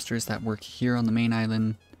the Teamsters that work here on the main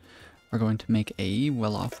island are going to make a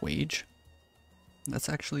well-off wage. Let's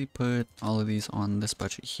actually put all of these on this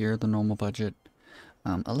budget here, the normal budget.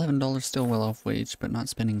 $11 still well-off wage, but not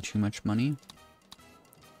spending too much money.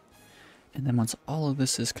 And then once all of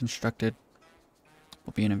this is constructed,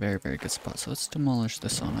 we'll be in a very, very good spot. So let's demolish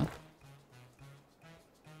this on up.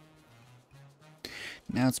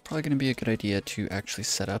 Now it's probably going to be a good idea to actually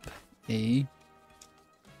set up a...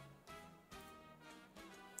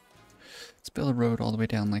 Let's build a road all the way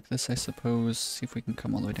down like this, I suppose. See if we can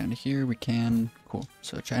come all the way down to here. We can. Cool.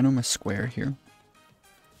 So a ginormous square here.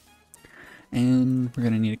 And we're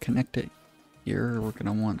going to need to connect it here, or we're going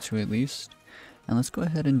to want to at least. And let's go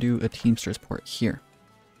ahead and do a Teamsters port here.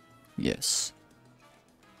 Yes.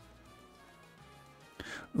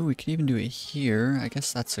 Ooh, we could even do it here. I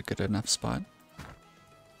guess that's a good enough spot.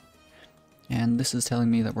 And this is telling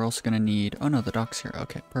me that we're also going to need... Oh no, the dock's here.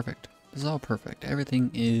 Okay, perfect. This is all perfect.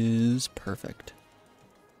 Everything is perfect.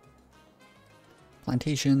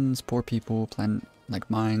 Plantations, poor people, like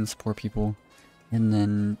mines, poor people, and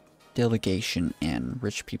then delegation and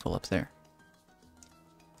rich people up there.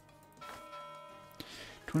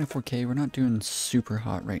 24k, we're not doing super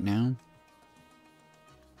hot right now.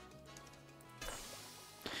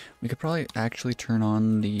 We could probably actually turn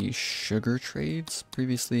on the sugar trades.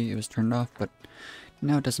 Previously it was turned off, but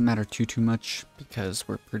now it doesn't matter too much because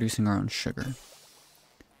we're producing our own sugar.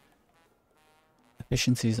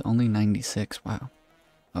 Efficiency is only 96, wow.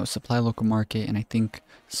 Oh, supply local market, and I think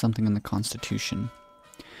something in the Constitution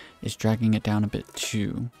is dragging it down a bit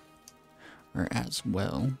too, or as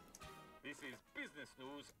well. This is business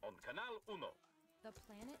news on Canal Uno. The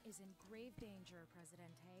planet is in grave danger,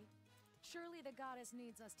 Presidente. Surely the goddess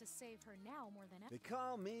needs us to save her now more than ever. They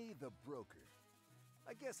call me the broker.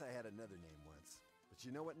 I guess I had another name once. But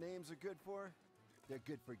you know what names are good for? They're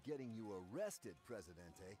good for getting you arrested,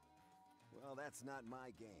 Presidente. Well, that's not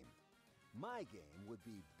my game. My game would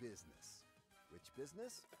be business. Which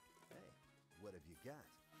business? Hey, what have you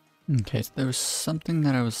got? Okay, so there was something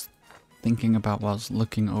that I was thinking about while I was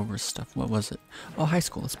looking over stuff. What was it? Oh, high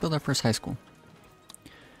school. Let's build our first high school.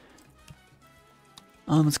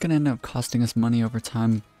 It's going to end up costing us money over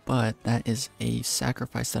time, but that is a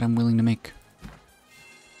sacrifice that I'm willing to make.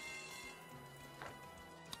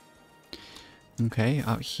 Okay,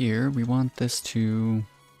 out here, we want this to...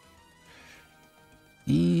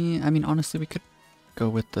 I mean, honestly, we could go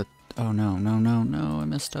with the... Oh, no, I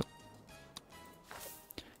messed up.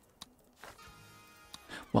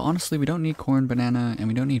 Well, honestly, we don't need corn, banana, and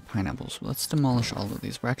we don't need pineapples. Let's demolish all of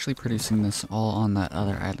these. We're actually producing this all on that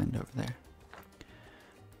other island over there.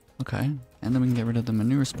 Okay, and then we can get rid of the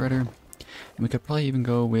manure spreader. And we could probably even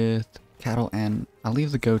go with cattle, and I'll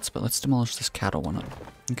leave the goats, but let's demolish this cattle one up.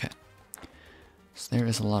 Okay. So there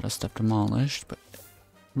is a lot of stuff demolished, but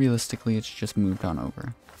realistically it's just moved on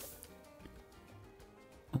over.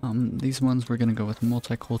 These ones we're going to go with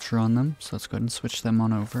multiculture on them, so let's go ahead and switch them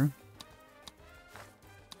on over.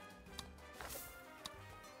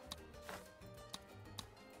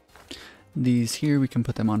 These here, we can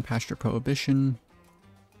put them on pasture prohibition.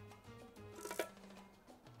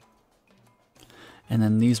 And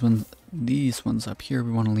then these ones up here,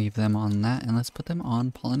 we want to leave them on that, and let's put them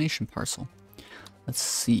on pollination parcel. Let's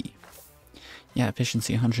see. Yeah,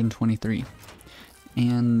 efficiency 123.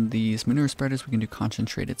 And these manure spreaders, we can do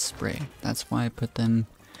concentrated spray. That's why I put them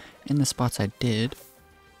in the spots I did.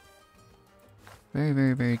 Very,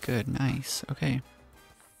 very, very good. Nice. Okay.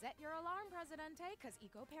 Set your alarm, Presidente, because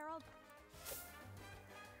eco peril.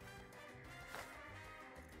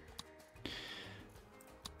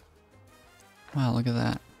 Wow, look at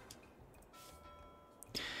that.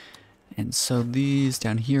 And so these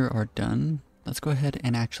down here are done. Let's go ahead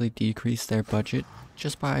and actually decrease their budget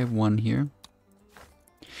just by 1 here.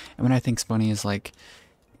 And what I think's funny is, like,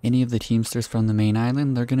 any of the teamsters from the main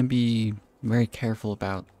island, they're going to be very careful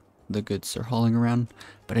about the goods they're hauling around.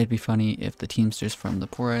 But it'd be funny if the teamsters from the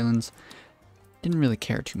poor islands didn't really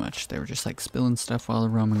care too much. They were just like spilling stuff while they're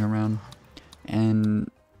roaming around. And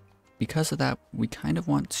because of that, we kind of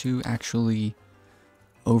want to actually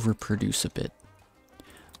overproduce a bit.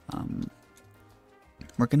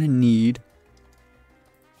 We're going to need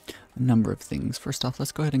a number of things. First off,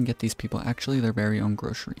 let's go ahead and get these people actually their very own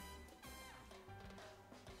grocery.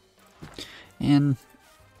 And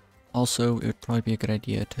also, it would probably be a good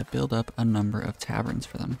idea to build up a number of taverns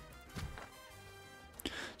for them.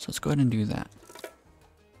 So let's go ahead and do that.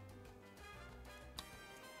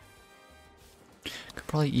 Could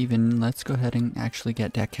probably even, let's go ahead and actually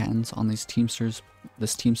get deckhands on these teamsters,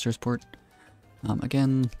 this teamsters port.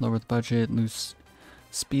 Again, lower the budget, lose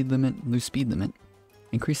speed limit.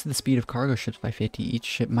 Increase the speed of cargo ships by 50. Each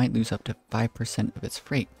ship might lose up to 5% of its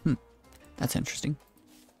freight. That's interesting.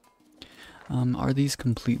 Are these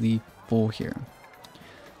completely full here?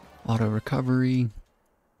 Auto recovery.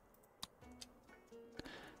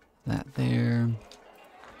 That there.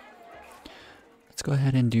 Let's go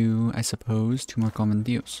ahead and do, I suppose, 2 more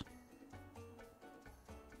conventillos.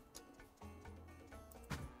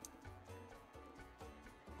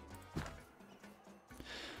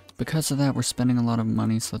 Because of that, we're spending a lot of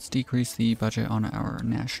money, so let's decrease the budget on our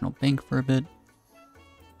national bank for a bit.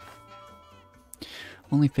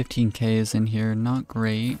 Only 15k is in here, not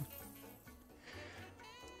great.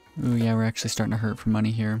 Ooh, yeah, we're actually starting to hurt for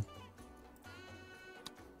money here.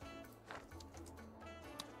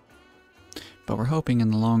 But we're hoping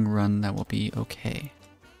in the long run that will be okay.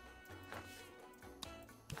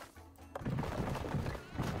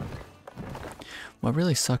 What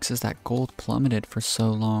really sucks is that gold plummeted for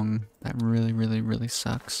so long. That really, really, really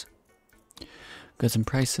sucks. Goods and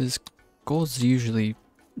prices. Gold's usually,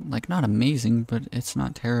 like, not amazing, but it's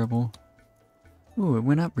not terrible. Ooh, it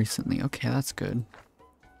went up recently. Okay, that's good.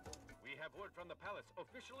 We have word from the palace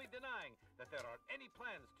officially denying that there are any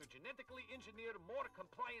plans to genetically engineer more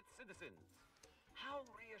compliant citizens. How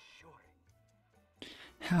reassuring.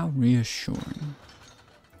 How reassuring.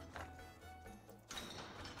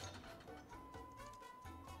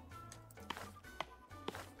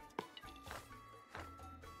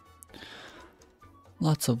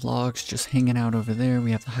 Lots of logs just hanging out over there. We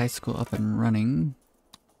have the high school up and running.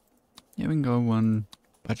 Yeah, we can go 1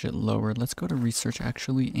 budget lower. Let's go to research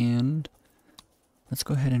actually, and let's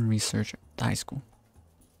go ahead and research the high school.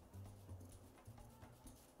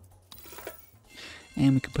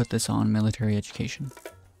 And we can put this on military education.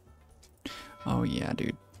 Oh yeah,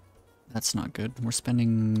 dude. That's not good. We're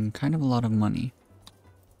spending kind of a lot of money.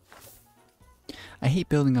 I hate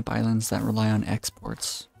building up islands that rely on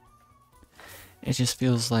exports. It just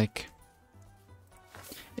feels like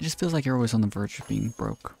you're always on the verge of being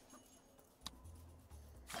broke.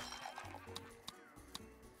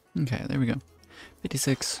 Okay, there we go.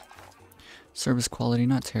 56. Service quality,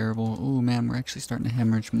 not terrible. Oh man, we're actually starting to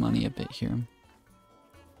hemorrhage money a bit here.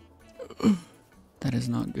 That is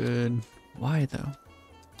not good. Why though?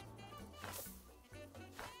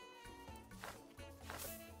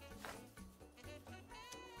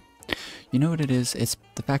 You know what it is? It's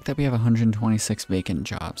the fact that we have 126 vacant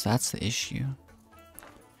jobs. That's the issue.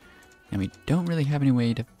 And we don't really have any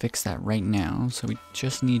way to fix that right now, so we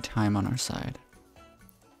just need time on our side.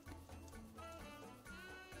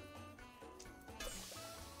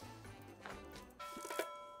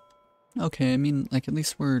 Okay, I mean, like, at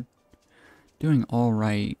least we're doing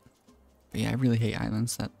alright. But yeah, I really hate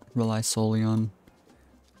islands that rely solely on...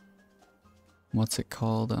 what's it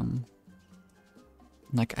called?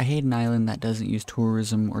 Like, I hate an island that doesn't use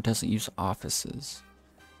tourism or doesn't use offices.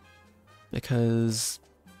 Because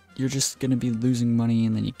you're just gonna be losing money,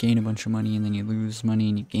 and then you gain a bunch of money, and then you lose money,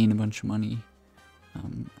 and you gain a bunch of money.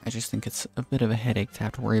 I just think it's a bit of a headache to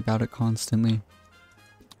have to worry about it constantly.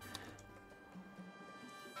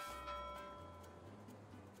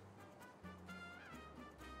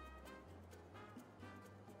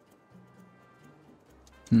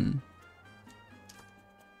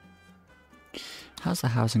 How's the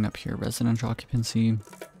housing up here? Residential occupancy.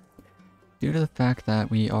 Due to the fact that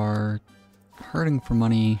we are hurting for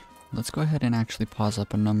money, let's go ahead and actually pause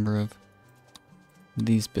up a number of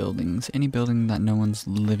these buildings. Any building that no one's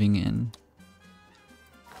living in.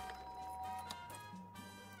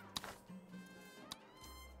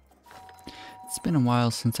 It's been a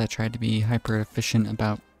while since I tried to be hyper efficient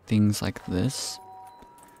about things like this,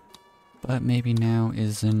 but maybe now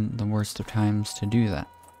isn't the worst of times to do that.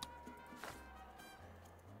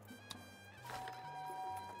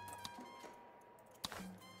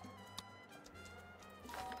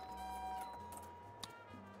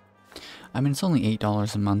 I mean, it's only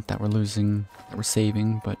 $8 a month that we're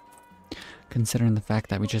saving, but considering the fact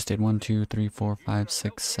that we just did 1, 2, 3, 4, 5,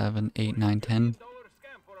 6, 7, 8, 9, 10. Scam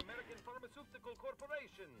for American pharmaceutical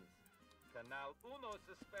corporations. Canal Uno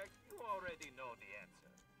suspects you already know the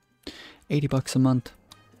answer. $80 a month.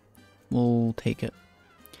 We'll take it.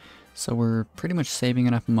 So we're pretty much saving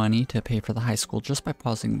enough money to pay for the high school just by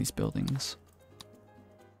pausing these buildings.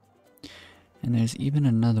 And there's even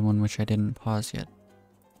another one which I didn't pause yet.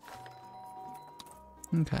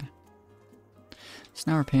 Okay.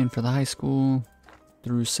 So now we're paying for the high school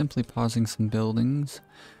through simply pausing some buildings.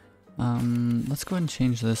 Let's go ahead and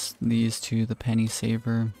change these to the penny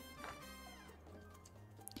saver.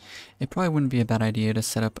 It probably wouldn't be a bad idea to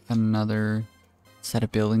set up another set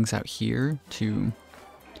of buildings out here to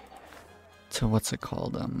what's it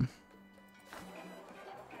called?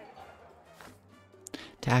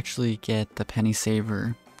 To actually get the penny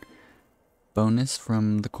saver bonus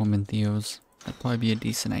from the conventillos. That'd probably be a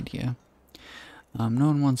decent idea. No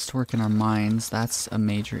one wants to work in our mines. That's a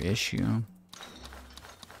major issue.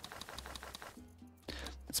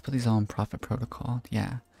 Let's put these all in profit protocol.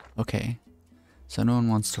 Yeah. Okay. So no one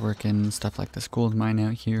wants to work in stuff like this gold mine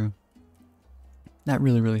out here. That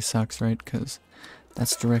really, really sucks, right? Because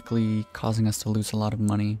that's directly causing us to lose a lot of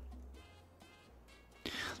money.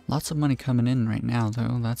 Lots of money coming in right now,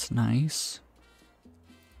 though. That's nice.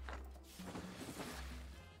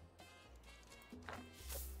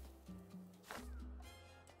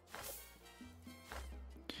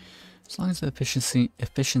 As long as the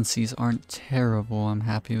efficiencies aren't terrible, I'm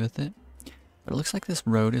happy with it. But it looks like this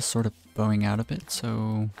road is sort of bowing out a bit,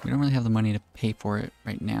 so we don't really have the money to pay for it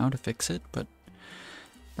right now to fix it, but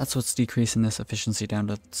that's what's decreasing this efficiency down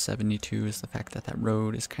to 72 is the fact that that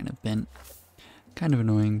road is kind of bent. Kind of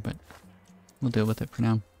annoying, but we'll deal with it for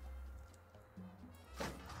now.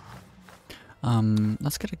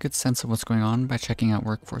 Let's get a good sense of what's going on by checking out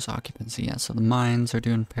workforce occupancy. Yeah, so the mines are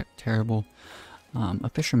doing terrible. A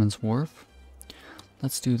fisherman's wharf.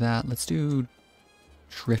 Let's do that. Let's do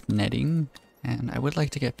drift netting. And I would like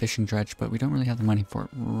to get fishing dredge, but we don't really have the money for it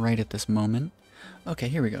right at this moment. Okay,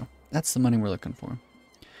 here we go. That's the money we're looking for.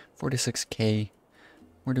 46k.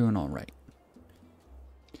 We're doing all right.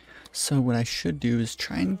 So what I should do is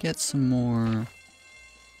try and get some more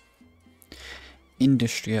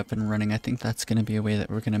industry up and running. I think that's going to be a way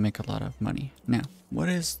that we're going to make a lot of money. Now, what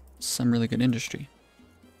is some really good industry?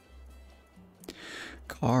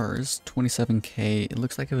 Cars, 27k. It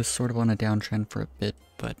looks like it was sort of on a downtrend for a bit,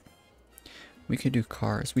 but we could do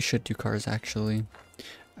cars. We should do cars, actually.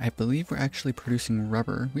 I believe we're actually producing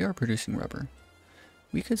rubber. We are producing rubber.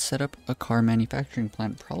 We could set up a car manufacturing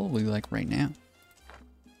plant probably like right now.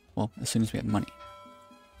 Well, as soon as we have money.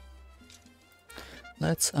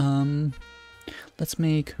 Let's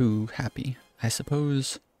make who happy? I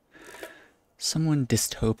suppose someone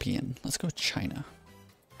dystopian. Let's go with China.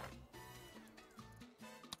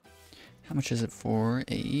 How much is it for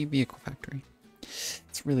a vehicle factory?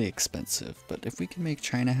 It's really expensive, but if we can make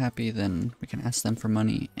China happy, then we can ask them for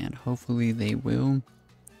money, and hopefully they will.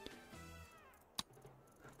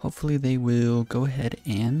 Hopefully they will go ahead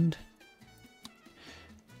and...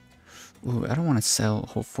 Ooh, I don't want to sell a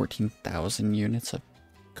whole 14,000 units of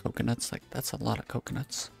coconuts. Like, that's a lot of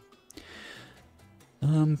coconuts.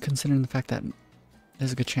 Considering the fact that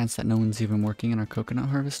there's a good chance that no one's even working in our coconut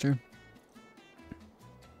harvester.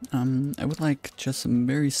 I would like just some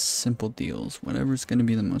very simple deals, whatever's going to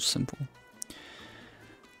be the most simple.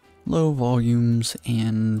 Low volumes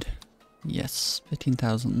and yes,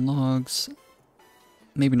 15,000 logs.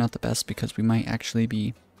 Maybe not the best because we might actually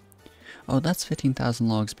be... Oh, that's 15,000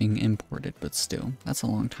 logs being imported, but still, that's a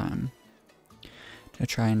long time to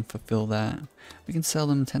try and fulfill that. We can sell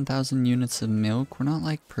them 10,000 units of milk. We're not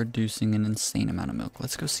like producing an insane amount of milk.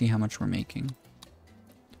 Let's go see how much we're making.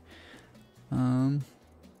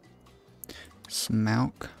 Some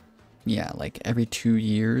milk. Yeah, like every 2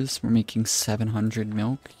 years we're making 700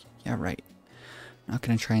 milk. Yeah, right. I'm not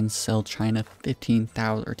gonna try and sell China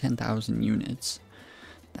 15,000 or 10,000 units.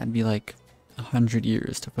 That'd be like 100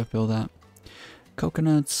 years to fulfill that.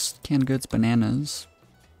 Coconuts, canned goods, bananas.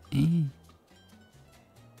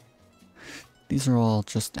 These are all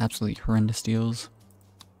just absolutely horrendous deals.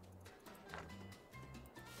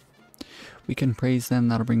 We can praise them.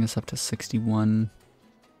 That'll bring us up to 61.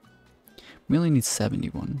 We only need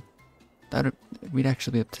 71. We'd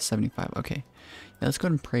actually be up to 75. Okay. Yeah, let's go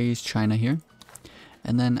ahead and praise China here.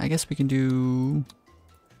 And then I guess we can do...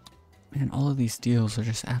 Man, all of these deals are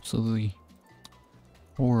just absolutely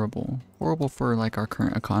horrible. Horrible for like our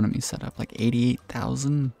current economy setup. Like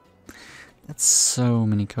 88,000. That's so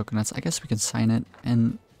many coconuts. I guess we can sign it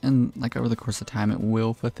and like over the course of time it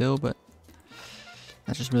will fulfill, but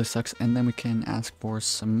that just really sucks. And then we can ask for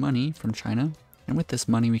some money from China. And with this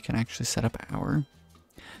money we can actually set up our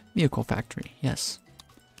vehicle factory. Yes.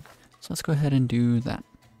 So let's go ahead and do that.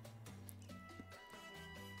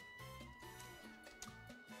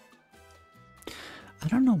 I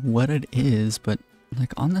don't know what it is, but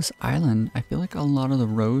like on this island, I feel like a lot of the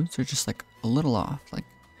roads are just like a little off. Like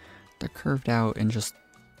they're curved out in just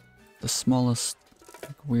the smallest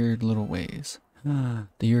like, weird little ways. The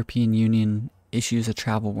European Union issues a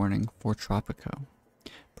travel warning for Tropico.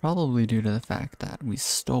 Probably due to the fact that we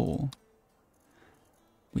stole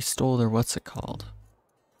their what's it called?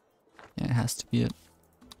 Yeah, it has to be it.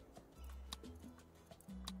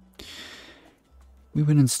 We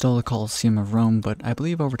went and stole the Colosseum of Rome, but I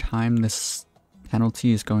believe over time this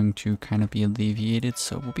penalty is going to kind of be alleviated,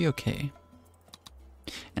 so we'll be okay.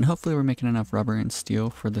 And hopefully we're making enough rubber and steel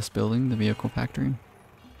for this building, the vehicle factory.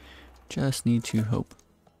 Just need to hope.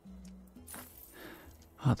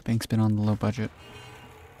 Oh, the bank's been on the low budget.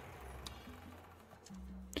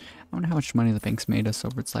 I wonder how much money the bank's made us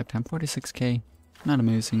over its lifetime. 46k. Not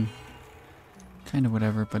amazing. Kind of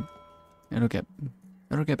whatever, but it'll get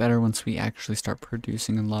better once we actually start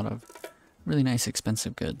producing a lot of really nice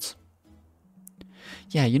expensive goods.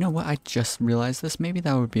 Yeah, you know what? I just realized this. Maybe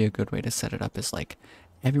that would be a good way to set it up is like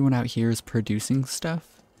everyone out here is producing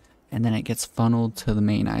stuff and then it gets funneled to the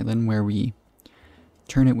main island where we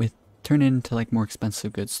turn into like more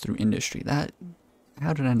expensive goods through industry.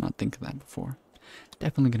 How did I not think of that before?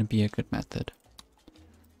 Definitely going to be a good method.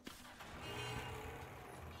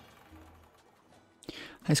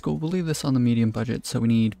 High school, we'll leave this on the medium budget, so we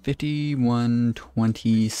need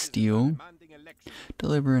 5120 steel.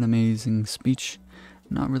 Deliver an amazing speech.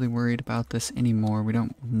 Not really worried about this anymore. We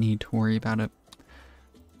don't need to worry about it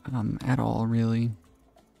at all, really.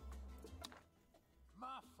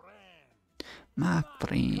 My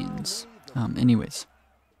friends. Anyways.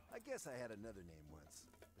 I guess I had another name once,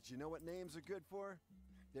 but you know what names are good for?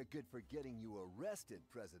 They're good for getting you arrested,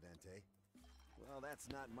 Presidente. Well, that's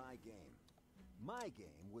not my game. My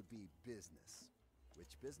game would be business. Which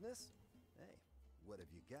business? Hey, what have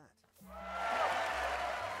you got?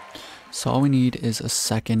 So all we need is a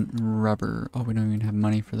second rubber. Oh, we don't even have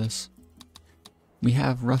money for this. We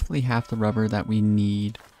have roughly half the rubber that we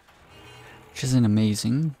need, which isn't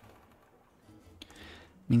amazing.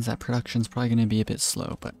 Means that production's probably going to be a bit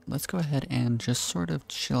slow, but let's go ahead and just sort of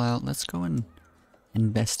chill out. Let's go and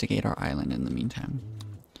investigate our island in the meantime.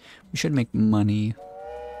 We should make money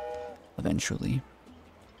eventually.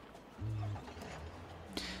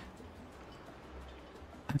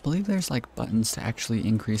 I believe there's like buttons to actually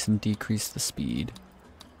increase and decrease the speed.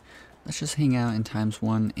 Let's just hang out in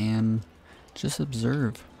 ×1 and just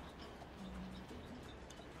observe.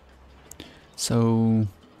 So,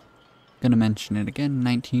 gonna mention it again,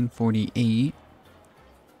 1948.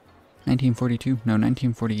 1942? No,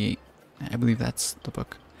 1948. I believe that's the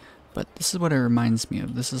book. But this is what it reminds me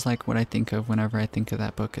of. This is like what I think of whenever I think of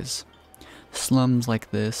that book is slums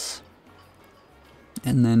like this.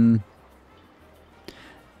 And then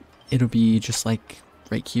it'll be just like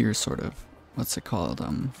right here sort of, what's it called?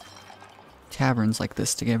 Taverns like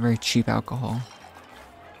this to get very cheap alcohol.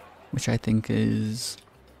 Which I think is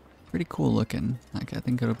pretty cool looking. Like I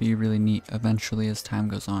think it'll be really neat eventually as time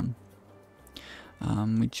goes on.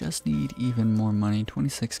 We just need even more money,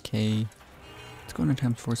 26k. Let's go into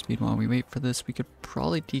times 4 speed while we wait for this. We could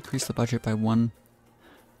probably decrease the budget by 1,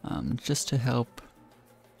 just to help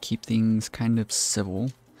keep things kind of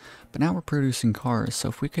civil. But now we're producing cars, so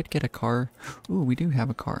if we could get a car... Ooh, we do have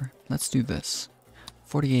a car. Let's do this.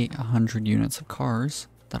 4,800 units of cars.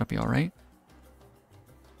 That'll be alright.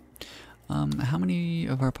 How many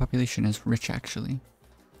of our population is rich, actually?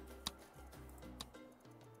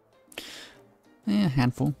 A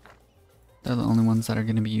handful. They're the only ones that are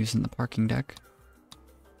going to be using the parking deck.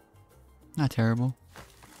 Not terrible.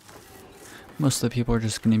 Most of the people are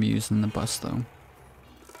just going to be using the bus, though.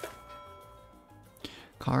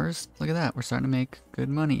 Cars? Look at that. We're starting to make good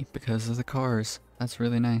money because of the cars. That's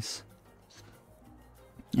really nice.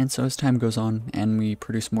 And so as time goes on and we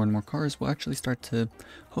produce more and more cars, we'll actually start to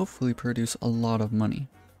hopefully produce a lot of money.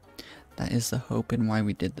 That is the hope and why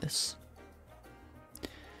we did this.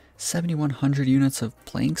 7,100 units of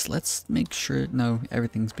planks. Let's make sure... No,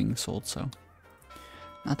 everything's being sold, so...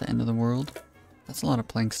 Not the end of the world. That's a lot of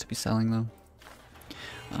planks to be selling, though.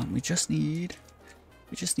 We just need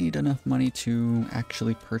enough money to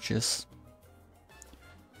actually purchase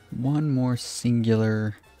one more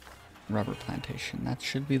singular rubber plantation. That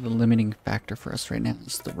should be the limiting factor for us right now,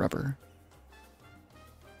 is the rubber.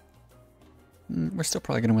 We're still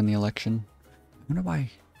probably going to win the election. I wonder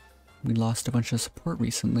why we lost a bunch of support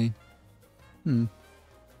recently.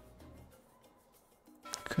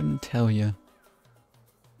 Couldn't tell you.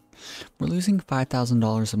 We're losing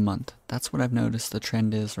 $5,000 a month. That's what I've noticed the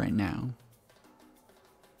trend is right now.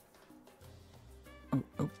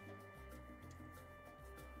 Oh.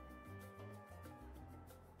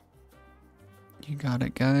 You got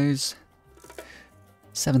it, guys.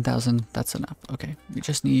 7,000, that's enough. Okay, we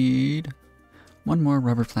just need one more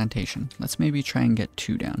rubber plantation. Let's maybe try and get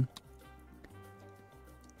 2 down.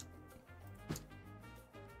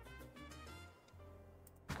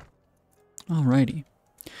 Alrighty.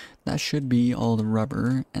 That should be all the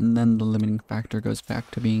rubber, and then the limiting factor goes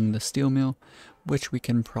back to being the steel mill, which we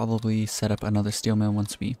can probably set up another steel mill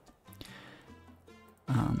once we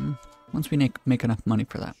make enough money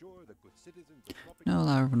for that. No,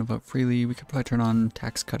 allow everyone to vote freely. We could probably turn on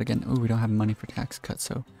tax cut again. Oh, we don't have money for tax cut,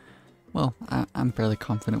 so... Well, I'm fairly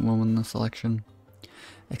confident we'll win this election.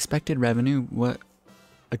 Expected revenue,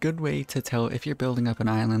 a good way to tell if you're building up an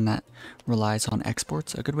island that relies on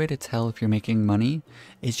exports, a good way to tell if you're making money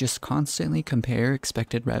is just constantly compare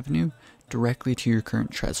expected revenue directly to your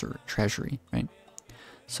current treasury, right?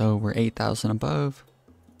 So we're 8,000 above.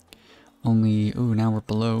 Only, ooh, now we're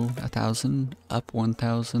below 1,000, up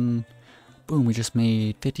 1,000. Boom, we just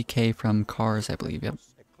made 50k from cars, I believe, yep.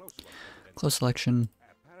 Close election.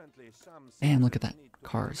 Bam, look at that,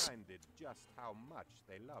 cars.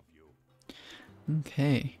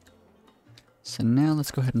 Okay. So now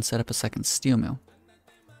let's go ahead and set up a second steel mill.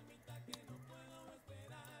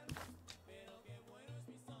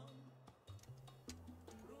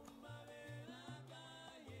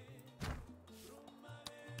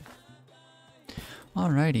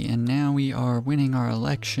 Alrighty, and now we are winning our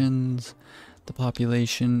elections. The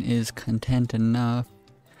population is content enough.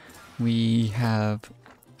 We have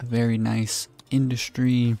a very nice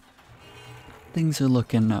industry. Things are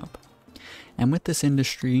looking up. And with this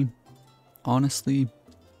industry, honestly,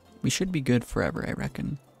 we should be good forever, I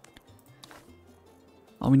reckon.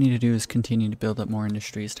 All we need to do is continue to build up more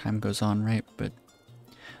industry as time goes on, right? But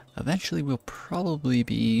eventually we'll probably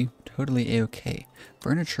be totally a-okay.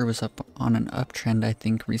 Furniture was up on an uptrend, I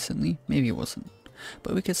think, recently. Maybe it wasn't.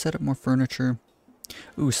 But we could set up more furniture.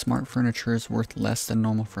 Ooh, smart furniture is worth less than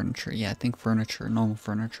normal furniture. Yeah, I think normal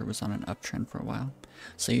furniture was on an uptrend for a while.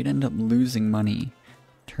 So you'd end up losing money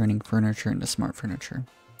turning furniture into smart furniture.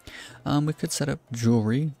 We could set up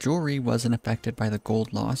jewelry. Jewelry wasn't affected by the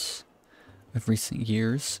gold loss of recent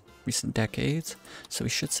years, recent decades. So we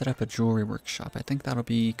should set up a jewelry workshop. I think that'll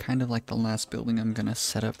be kind of like the last building I'm gonna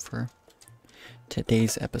set up for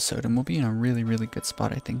today's episode. And we'll be in a really, really good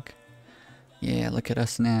spot, I think. Yeah, look at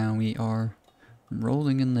us now. We are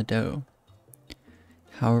rolling in the dough.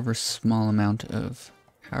 However the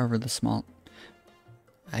small...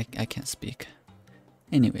 I can't speak.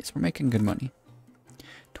 Anyways, we're making good money.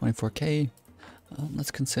 24k.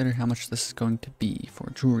 Let's consider how much this is going to be for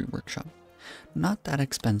a jewelry workshop. Not that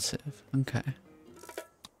expensive. Okay.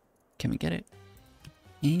 Can we get it?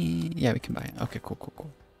 Yeah, we can buy it. Okay,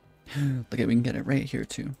 cool. Look at, we can get it right here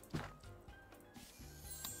too.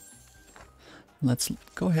 Let's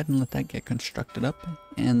go ahead and let that get constructed up.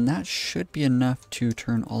 And that should be enough to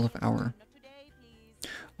turn all of our...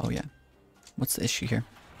 Oh yeah. What's the issue here?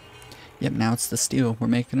 Yep, now it's the steel. We're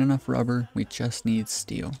making enough rubber. We just need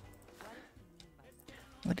steel.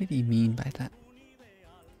 What did he mean by that?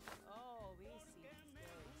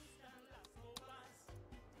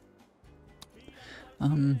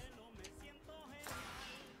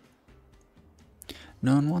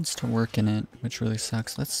 No one wants to work in it, which really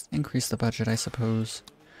sucks. Let's increase the budget, I suppose.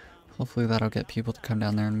 Hopefully that'll get people to come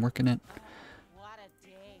down there and work in it. What a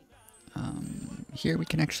day. Here we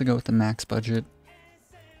can actually go with the max budget.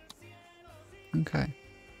 Okay.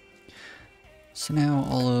 So now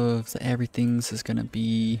all of the everythings is gonna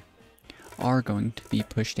be, are going to be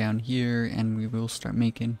pushed down here, and we will start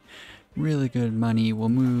making really good money. We'll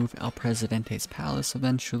move El Presidente's Palace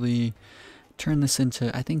eventually. Turn this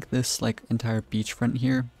into, I think this like entire beachfront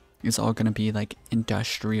here is all gonna be like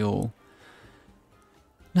industrial,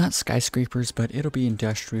 not skyscrapers, but it'll be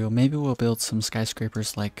industrial. Maybe we'll build some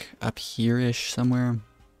skyscrapers like up here-ish somewhere.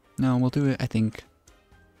 No, we'll do it, I think,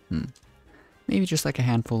 maybe just like a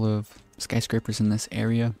handful of skyscrapers in this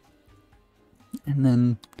area. And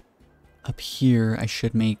then up here I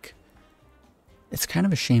should make, it's kind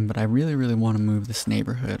of a shame, but I really, really want to move this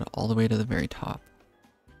neighborhood all the way to the very top.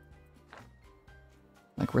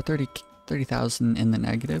 Like we're 30,000 in the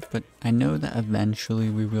negative, but I know that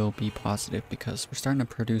eventually we will be positive because we're starting to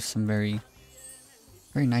produce some very,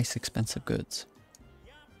 very nice expensive goods.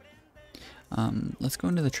 Let's go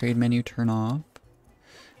into the trade menu, turn off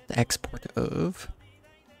the export of,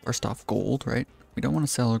 first off, gold, right? We don't want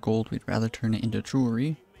to sell our gold, we'd rather turn it into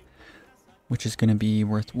jewelry, which is going to be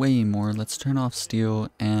worth way more. Let's turn off steel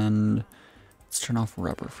and let's turn off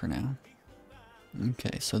rubber for now.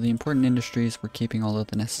 Okay, so the important industries, we're keeping all of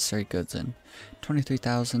the necessary goods in.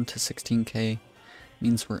 23,000 to 16k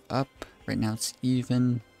means we're up. Right now it's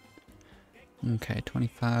even. Okay,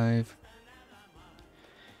 25.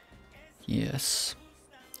 Yes.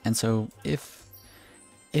 And so if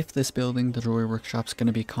this building, the jewelry workshop's going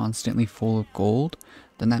to be constantly full of gold,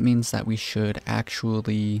 then that means that we should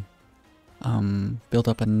actually build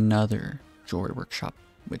up another jewelry workshop,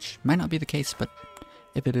 which might not be the case, but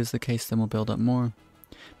if it is the case, then we'll build up more.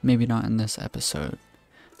 Maybe not in this episode,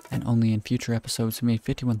 and only in future episodes. We made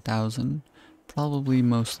 51,000, probably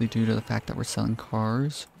mostly due to the fact that we're selling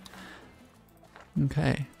cars.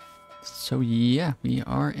 Okay, so yeah, we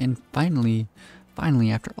are in finally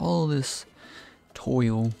after all this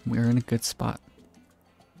toil, we're in a good spot.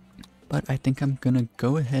 But I think I'm gonna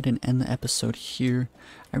go ahead and end the episode here.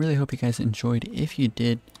 I really hope you guys enjoyed. If you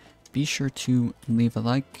did, be sure to leave a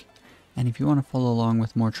like. And if you want to follow along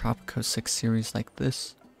with more Tropico 6 series like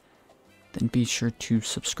this, then be sure to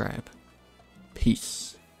subscribe.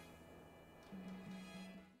 Peace.